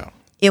accomplice. Yeah.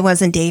 It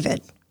wasn't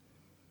David.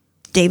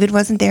 David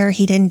wasn't there.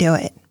 He didn't do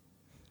it.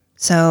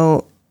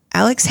 So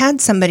Alex had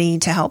somebody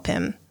to help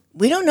him.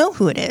 We don't know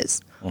who it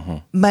is,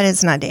 but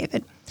it's not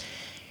David.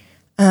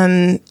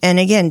 And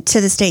again,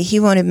 to this day, he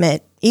won't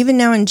admit, even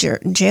now in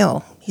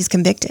jail, he's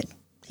convicted.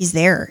 He's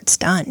there. It's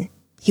done.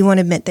 He won't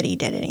admit that he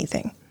did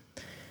anything.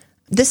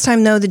 This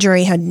time, though, the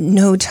jury had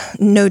no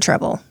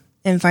trouble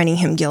in finding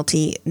him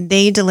guilty.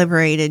 They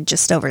deliberated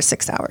just over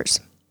 6 hours.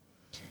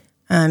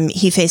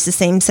 He faced the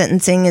same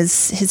sentencing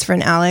as his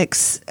friend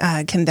Alex,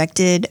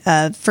 convicted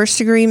of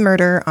first-degree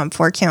murder on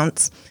 4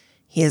 counts.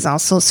 He is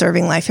also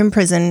serving life in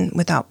prison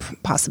without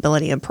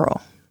possibility of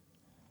parole.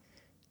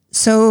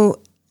 So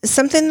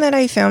something that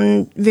I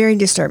found very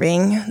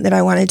disturbing that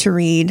I wanted to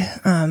read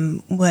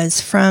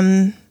was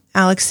from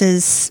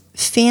Alex's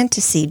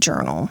fantasy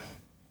journal.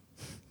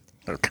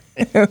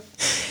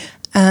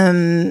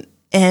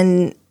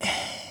 And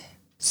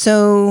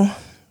so,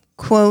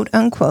 quote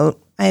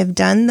unquote, I have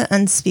done the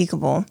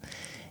unspeakable.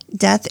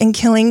 Death and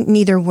killing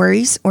neither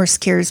worries or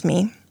scares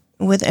me.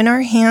 Within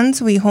our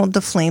hands, we hold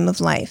the flame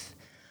of life.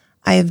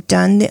 I have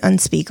done the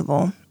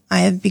unspeakable. I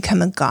have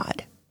become a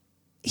god.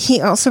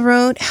 He also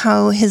wrote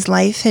how his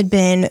life had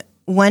been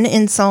one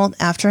insult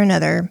after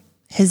another.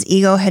 His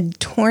ego had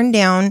torn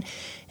down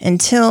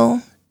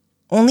until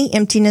only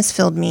emptiness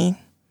filled me.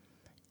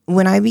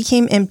 When I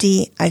became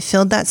empty, I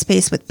filled that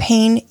space with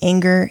pain,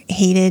 anger,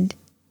 hatred,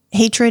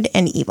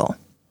 and evil.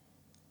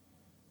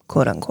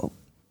 Quote unquote.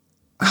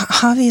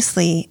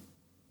 Obviously,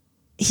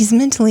 he's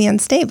mentally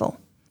unstable.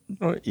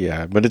 Oh,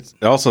 yeah, but it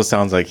also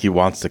sounds like he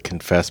wants to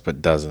confess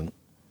but doesn't.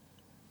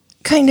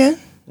 Kinda.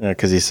 Yeah,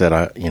 because he said,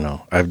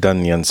 I've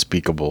done the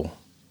unspeakable.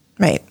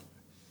 Right.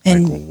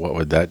 And like, what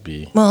would that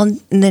be? Well,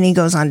 and then he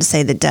goes on to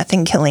say that death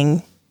and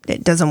killing,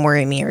 it doesn't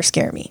worry me or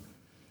scare me.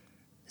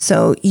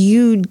 So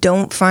you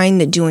don't find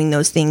that doing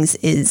those things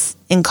is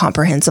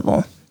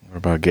incomprehensible. What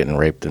about getting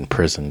raped in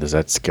prison? Does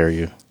that scare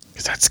you?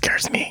 Because that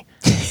scares me.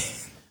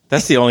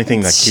 That's the only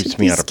thing that keeps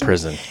me out of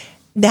prison.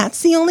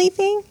 That's the only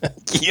thing?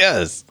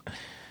 Yes.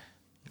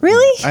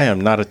 Really? I am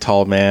not a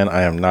tall man.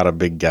 I am not a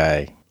big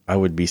guy. I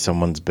would be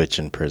someone's bitch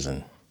in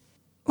prison.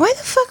 Why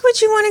the fuck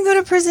would you want to go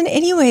to prison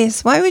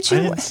anyways? Why would you?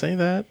 I didn't say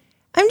that.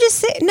 I'm just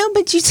saying. No,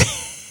 but you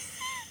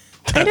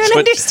I don't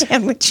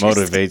understand what you're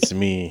motivates saying.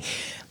 Me.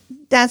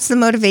 That's the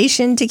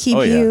motivation to keep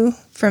you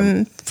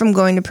from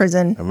going to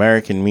prison.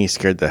 American me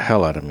scared the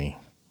hell out of me.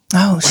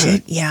 Oh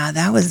shit! Yeah,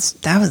 that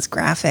was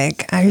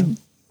graphic. I'd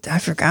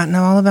forgotten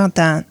all about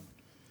that.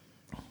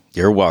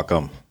 You're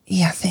welcome.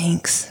 Yeah,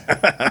 thanks.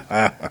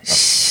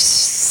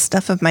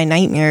 Stuff of my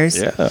nightmares.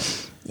 Yeah.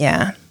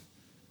 Yeah.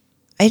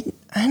 I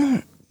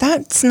don't.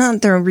 That's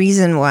not the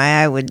reason why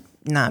I would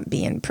not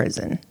be in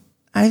prison.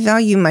 I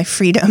value my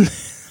freedom.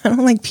 I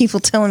don't like people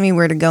telling me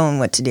where to go and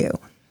what to do.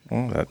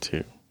 Well, that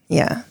too.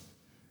 Yeah.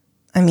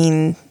 I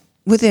mean,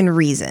 within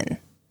reason.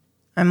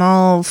 I'm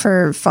all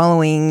for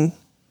following,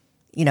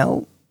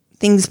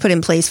 things put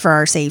in place for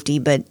our safety,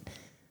 but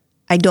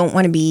I don't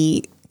want to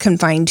be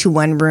confined to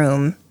one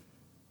room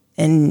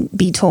and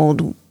be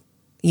told,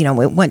 at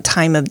what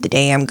time of the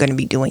day I'm going to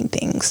be doing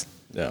things.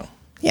 Yeah.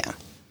 Yeah.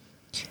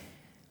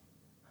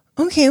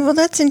 Okay, well,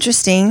 that's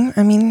interesting.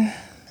 I mean,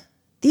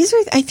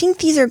 I think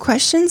these are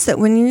questions that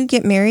when you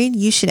get married,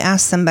 you should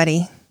ask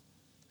somebody.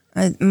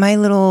 My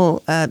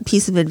little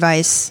piece of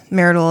advice,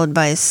 marital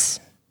advice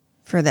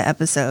for the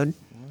episode.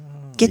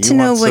 Get to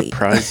know what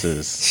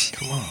surprises.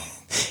 Come on.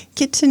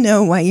 Get to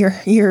know why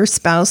your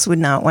spouse would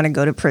not want to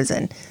go to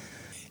prison.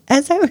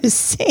 As I was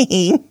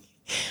saying,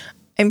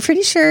 I'm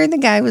pretty sure the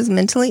guy was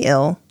mentally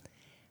ill.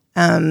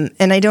 And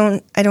I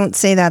don't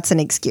say that's an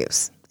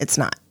excuse. It's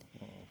not.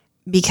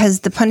 Because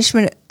the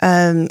punishment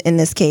in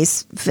this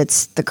case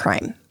fits the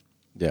crime.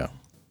 Yeah.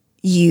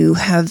 You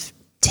have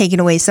taken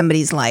away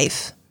somebody's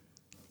life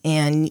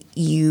and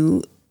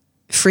you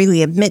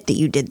freely admit that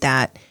you did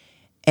that,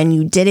 and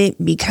you did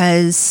it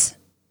because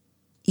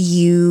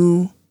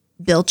you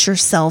built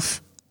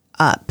yourself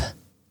up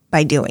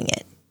by doing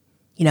it.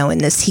 In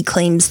this, he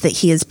claims that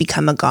he has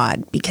become a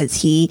god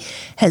because he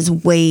has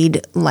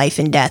weighed life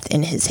and death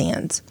in his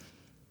hands.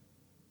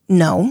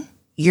 No,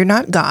 you're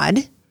not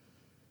God.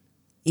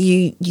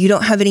 You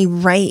don't have any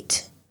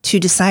right to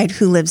decide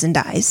who lives and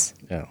dies.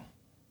 Yeah.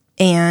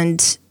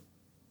 And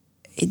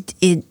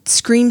it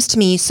screams to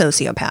me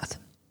sociopath,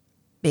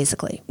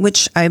 basically,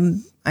 which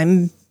I'm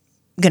going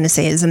to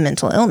say is a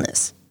mental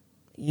illness.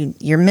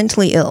 You're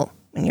mentally ill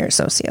when you're a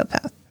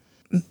sociopath.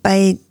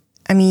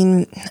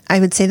 I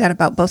would say that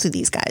about both of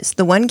these guys.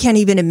 The one can't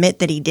even admit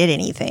that he did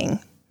anything.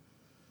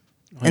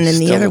 And then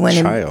the other one,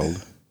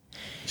 child.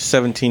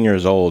 17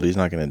 years old, he's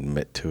not going to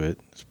admit to it.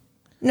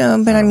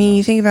 No, but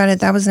you think about it,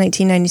 that was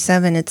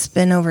 1997. It's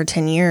been over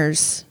 10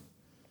 years.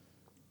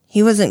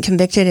 He wasn't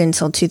convicted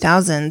until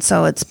 2000,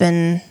 so it's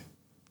been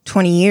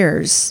 20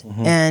 years,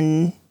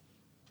 and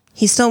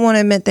he still won't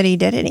admit that he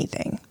did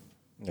anything.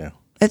 Yeah.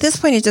 At this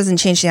point, it doesn't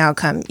change the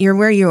outcome. You're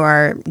where you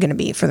are going to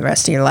be for the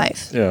rest of your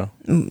life. Yeah.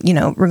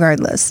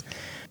 Regardless.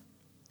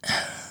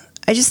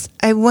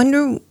 I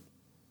wonder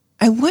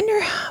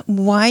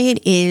why it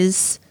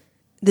is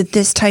that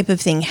this type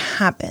of thing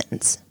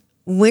happens.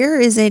 Where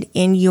is it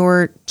in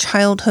your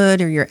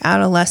childhood or your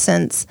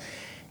adolescence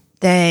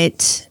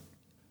that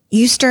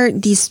you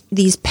start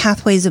these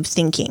pathways of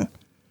thinking?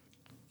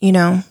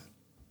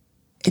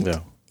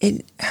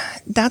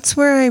 That's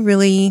where I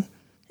really,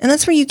 and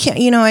that's where you can't,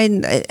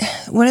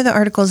 one of the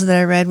articles that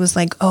I read was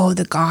like, oh,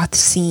 the goth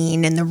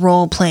scene and the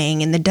role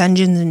playing and the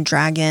Dungeons and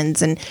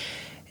Dragons. And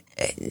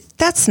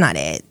that's not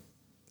it.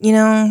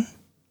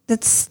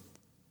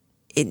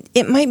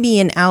 It might be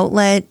an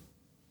outlet,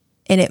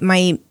 and it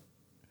might,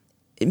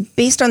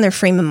 based on their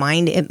frame of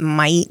mind, it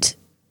might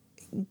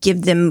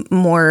give them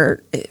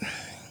more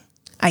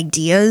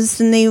ideas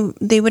than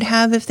they would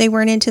have if they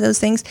weren't into those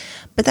things.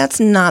 But that's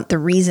not the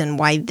reason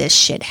why this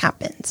shit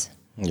happens.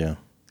 Yeah.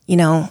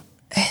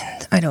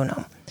 I don't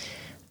know.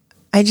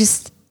 I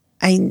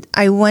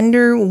I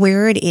wonder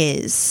where it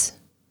is.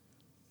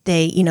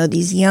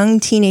 These young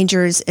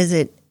teenagers, is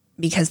it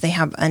because they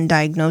have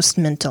undiagnosed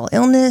mental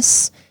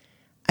illness?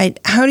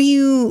 How do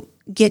you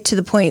get to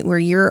the point where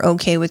you're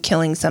okay with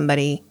killing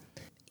somebody?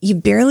 You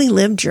barely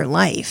lived your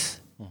life.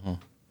 Mm-hmm.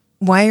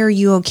 Why are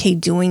you okay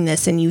doing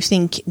this? And you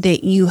think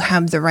that you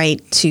have the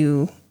right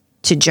to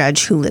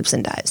judge who lives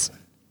and dies?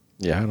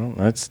 Yeah, I don't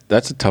know.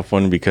 That's a tough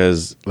one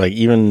because, like,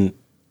 even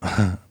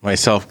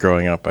myself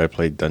growing up, I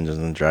played Dungeons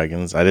and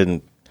Dragons.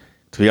 To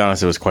be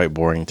honest, it was quite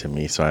boring to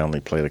me, so I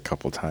only played a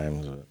couple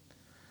times.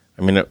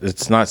 I mean,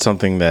 it's not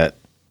something that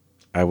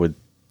I would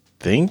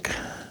think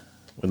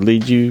would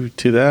lead you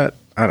to that.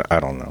 I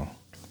don't know.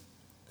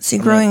 See,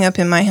 growing up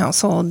in my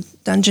household,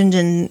 Dungeons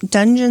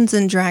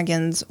and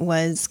Dragons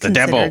was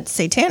considered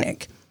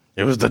satanic.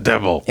 It was the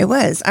devil. It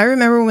was. I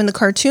remember when the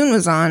cartoon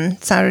was on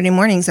Saturday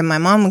mornings, and my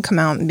mom would come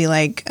out and be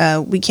like,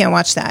 "We can't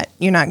watch that.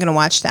 You're not going to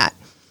watch that."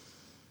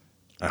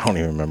 I don't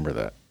even remember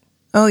that.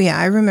 Oh yeah,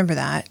 I remember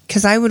that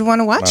because I would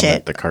want to watch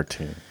it. The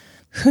cartoon.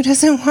 Who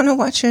doesn't want to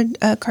watch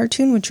a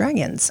cartoon with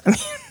dragons? I mean,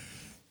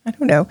 I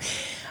don't know.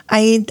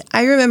 I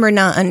remember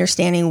not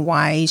understanding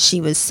why she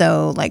was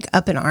so like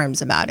up in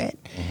arms about it.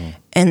 Mm-hmm.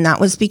 And that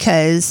was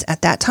because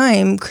at that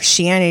time,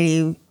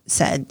 Christianity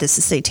said this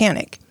is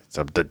satanic. It's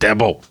of the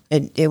devil.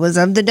 It was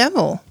of the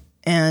devil.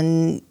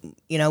 And,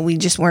 we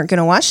just weren't going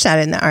to watch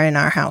that in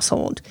our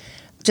household.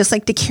 Just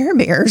like the Care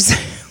Bears.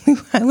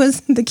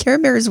 The Care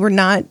Bears were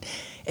not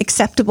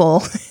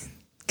acceptable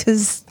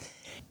because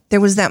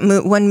there was that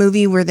one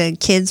movie where the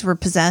kids were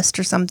possessed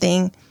or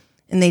something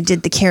and they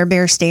did the Care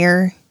Bear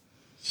stare.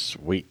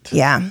 Sweet.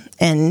 Yeah.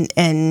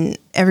 And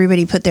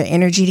everybody put their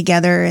energy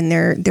together and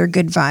their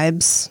good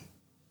vibes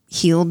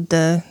healed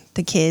the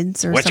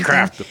kids or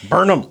witchcraft. Something.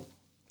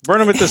 Burn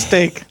them at the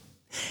stake.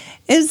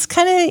 It's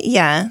kind of,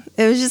 yeah,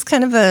 it was just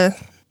kind of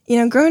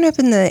growing up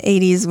in the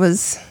 80s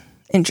was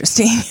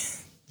interesting.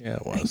 Yeah,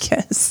 it was. I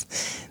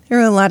guess there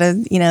were a lot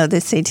of,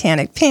 the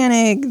satanic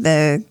panic,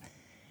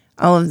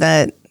 all of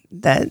that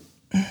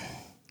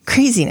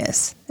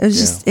craziness. It was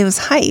just, it was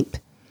hype.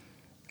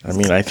 I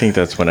mean, I think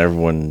that's when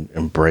everyone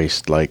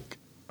embraced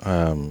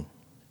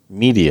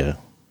media.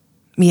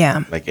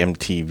 Yeah. Like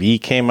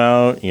MTV came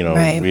out,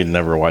 right. We had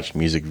never watched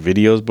music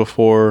videos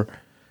before.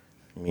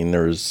 I mean,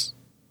 there was,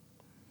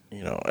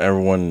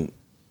 everyone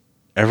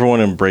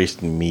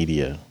embraced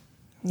media.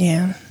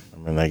 Yeah. I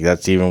mean, like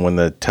that's even when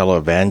the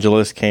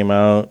televangelist came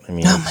out. I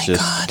mean, oh my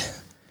God.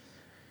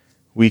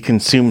 We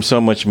consumed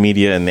so much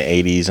media in the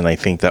 80s, and I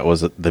think that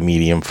was the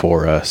medium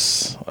for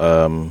us.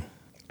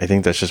 I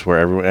think that's just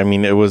where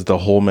it was the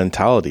whole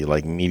mentality.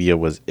 Like media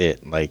was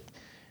it. Like,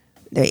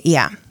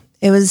 yeah,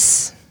 it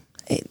was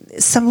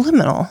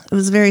subliminal. It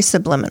was very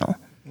subliminal.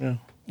 Yeah.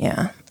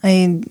 Yeah.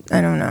 I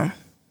don't know,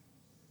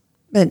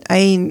 but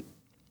I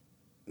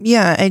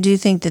do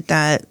think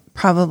that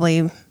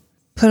probably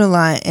put a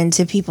lot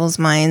into people's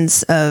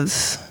minds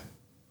of,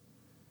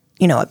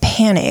 a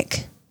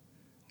panic.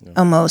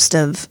 Almost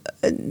of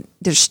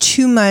there's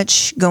too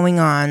much going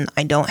on.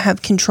 I don't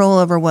have control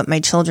over what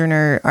my children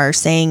are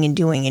saying and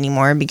doing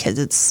anymore because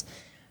it's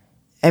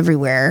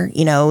everywhere.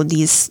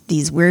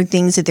 These weird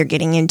things that they're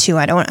getting into.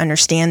 I don't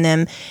understand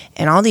them,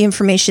 and all the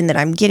information that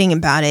I'm getting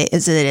about it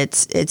is that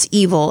it's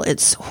evil,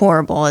 it's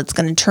horrible, it's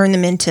going to turn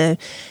them into,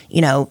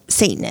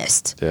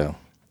 Satanists. Yeah,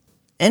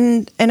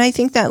 and I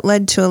think that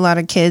led to a lot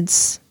of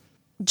kids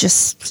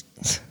just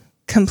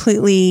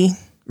completely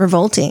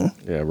revolting.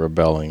 Yeah,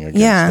 rebelling against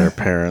their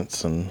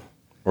parents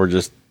or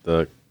just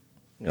the,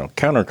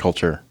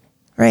 counterculture.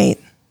 Right.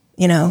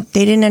 They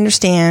didn't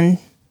understand.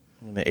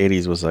 The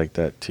 80s was like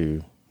that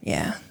too.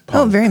 Yeah.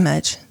 Oh, very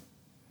much.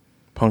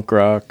 Punk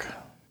rock.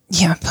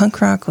 Yeah,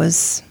 punk rock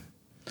was,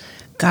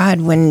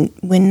 God, when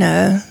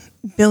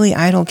Billy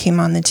Idol came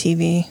on the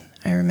TV,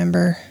 I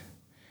remember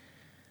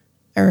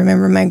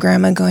my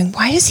grandma going,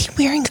 "Why is he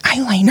wearing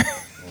eyeliner?"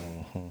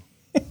 Mm-hmm.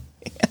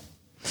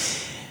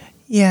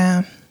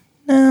 Yeah.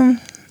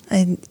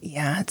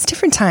 It's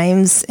different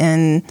times,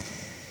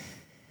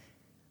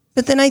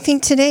 but then I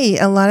think today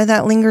a lot of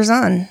that lingers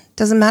on.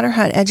 Doesn't matter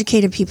how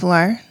educated people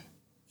are.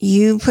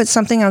 You put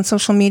something on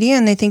social media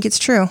and they think it's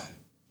true.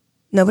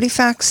 Nobody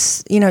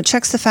checks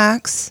the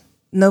facts.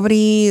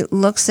 Nobody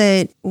looks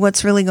at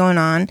what's really going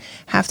on.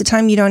 Half the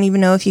time you don't even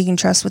know if you can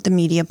trust what the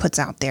media puts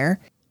out there.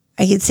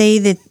 I could say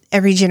that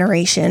every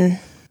generation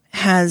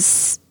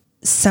has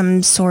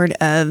some sort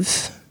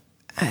of,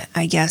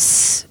 I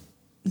guess,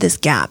 this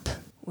gap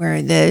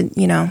where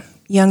the,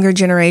 younger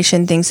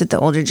generation thinks that the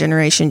older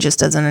generation just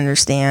doesn't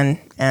understand.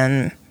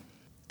 And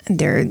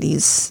there are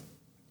these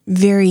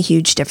very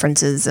huge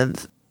differences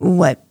of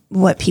what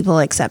people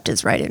accept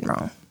as right and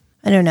wrong.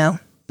 I don't know.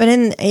 But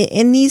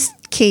in these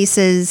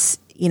cases,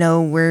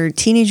 where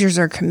teenagers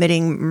are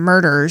committing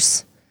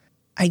murders,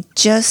 I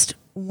just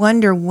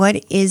wonder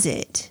what is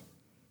it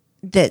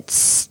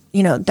that's,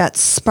 that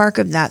spark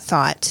of that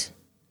thought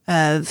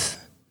of,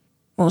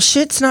 well,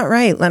 shit's not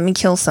right. Let me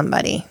kill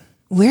somebody.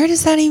 Where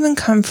does that even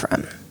come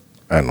from?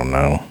 I don't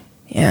know.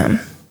 Yeah.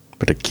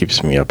 But it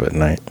keeps me up at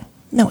night.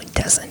 No, it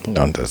doesn't.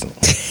 No, it doesn't.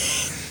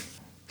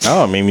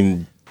 Oh, I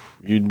mean,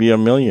 you'd be a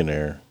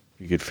millionaire.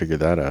 You could figure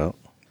that out.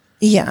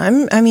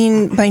 Yeah, I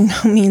mean, by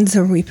no means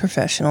are we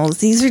professionals.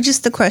 These are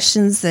just the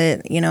questions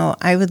that,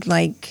 I would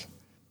like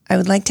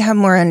to have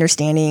more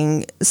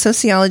understanding.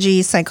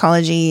 Sociology,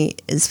 psychology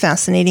is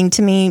fascinating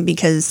to me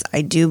because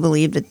I do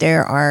believe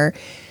that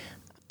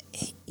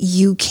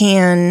you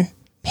can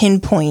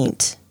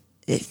pinpoint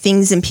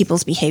things in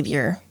people's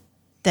behavior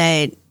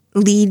that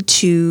lead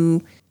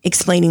to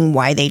explaining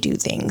why they do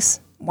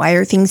things. Why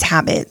are things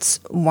habits?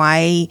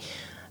 Why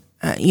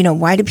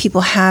do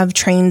people have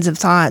trains of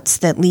thoughts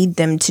that lead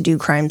them to do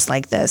crimes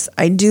like this?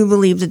 I do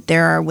believe that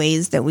there are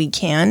ways that we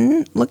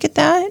can look at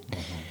that,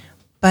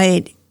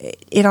 but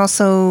it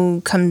also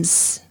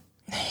becomes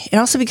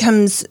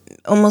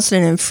almost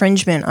an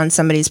infringement on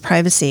somebody's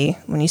privacy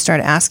when you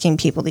start asking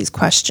people these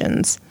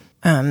questions.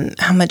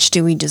 How much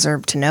do we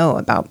deserve to know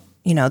about,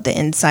 the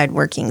inside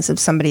workings of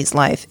somebody's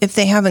life if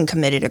they haven't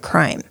committed a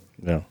crime?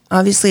 Yeah.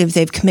 Obviously, if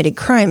they've committed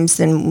crimes,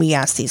 then we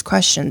ask these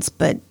questions.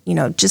 But,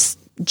 just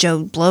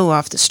Joe Blow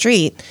off the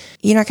street,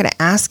 you're not going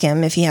to ask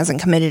him if he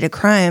hasn't committed a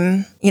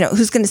crime.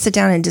 Who's going to sit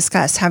down and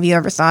discuss, have you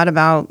ever thought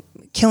about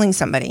killing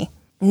somebody?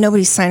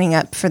 Nobody's signing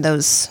up for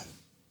those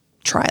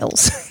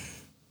trials.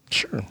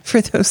 Sure.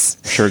 For those.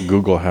 Sure,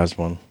 Google has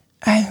one.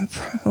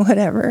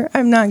 Whatever.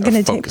 I'm not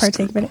going to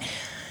partake. But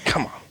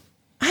come on.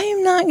 I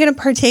am not going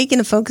to partake in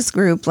a focus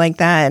group like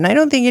that. And I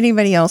don't think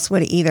anybody else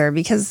would either,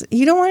 because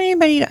you don't want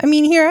anybody to,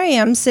 here I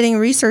am sitting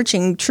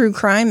researching true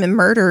crime and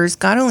murders.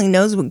 God only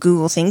knows what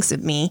Google thinks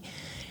of me.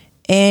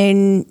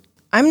 And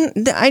I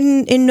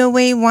in no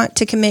way want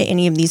to commit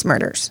any of these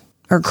murders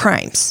or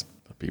crimes.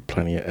 There'll be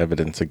plenty of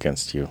evidence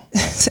against you.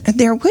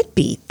 There would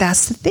be.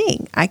 That's the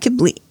thing. I could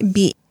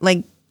be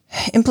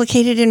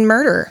implicated in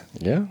murder.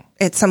 Yeah.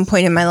 At some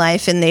point in my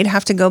life, and they'd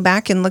have to go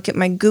back and look at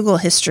my Google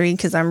history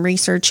because I'm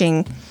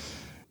researching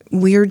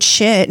weird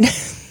shit.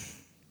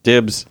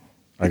 Dibs.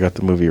 I got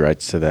the movie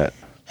rights to that.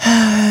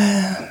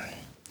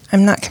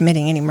 I'm not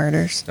committing any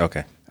murders.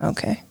 Okay.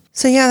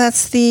 So yeah,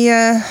 that's the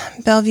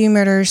Bellvue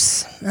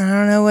murders. I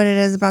don't know what it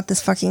is about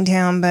this fucking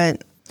town,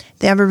 but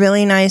they have a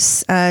really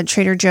nice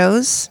Trader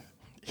Joe's,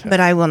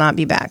 but I will not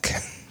be back.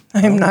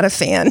 I'm not a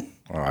fan.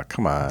 Oh,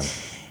 come on.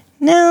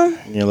 No.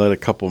 You let a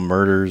couple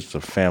murders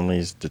of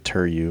families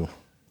deter you.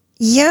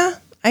 Yeah,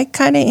 I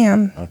kind of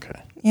am.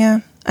 Okay. Yeah.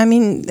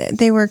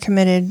 They were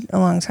committed a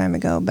long time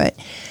ago, but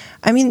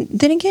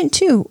then again,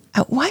 too,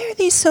 why are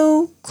they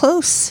so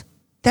close?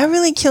 That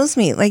really kills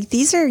me.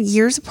 These are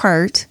years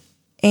apart,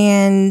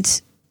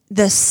 and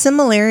the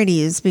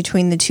similarities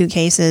between the two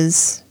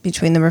cases,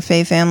 between the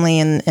Maffei family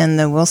and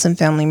the Wilson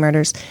family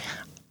murders,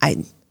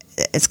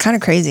 it's kind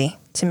of crazy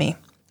to me.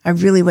 I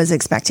really was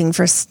expecting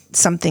for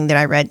something that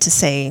I read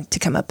to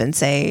come up and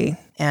say,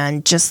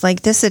 and just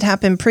like this had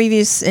happened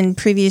in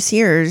previous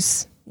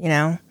years,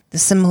 the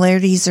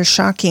similarities are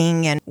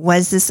shocking. And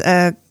was this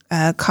a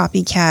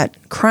copycat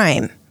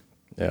crime?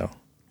 Yeah.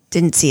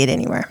 Didn't see it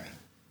anywhere.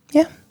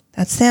 Yeah,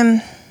 that's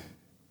them.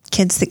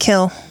 Kids that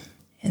kill.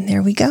 And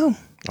there we go.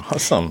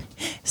 Awesome.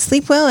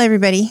 Sleep well,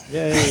 everybody.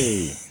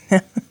 Yay.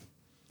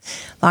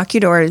 Lock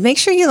your doors. Make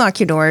sure you lock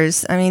your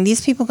doors.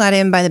 These people got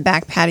in by the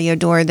back patio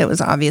door that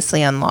was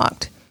obviously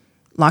unlocked.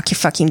 Lock your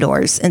fucking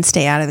doors and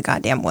stay out of the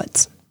goddamn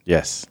woods.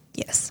 Yes.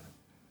 Yes.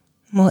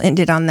 We'll end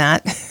it on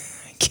that,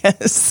 I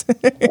guess.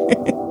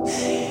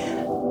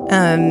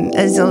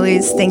 As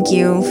always, thank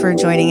you for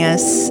joining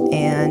us.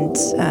 And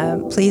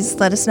please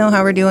let us know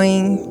how we're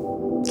doing.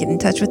 Get in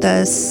touch with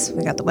us.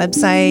 We got the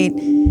website.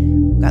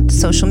 We got the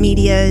social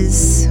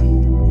medias.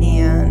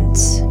 And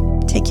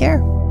take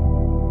care.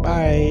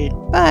 Bye.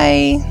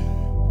 Bye.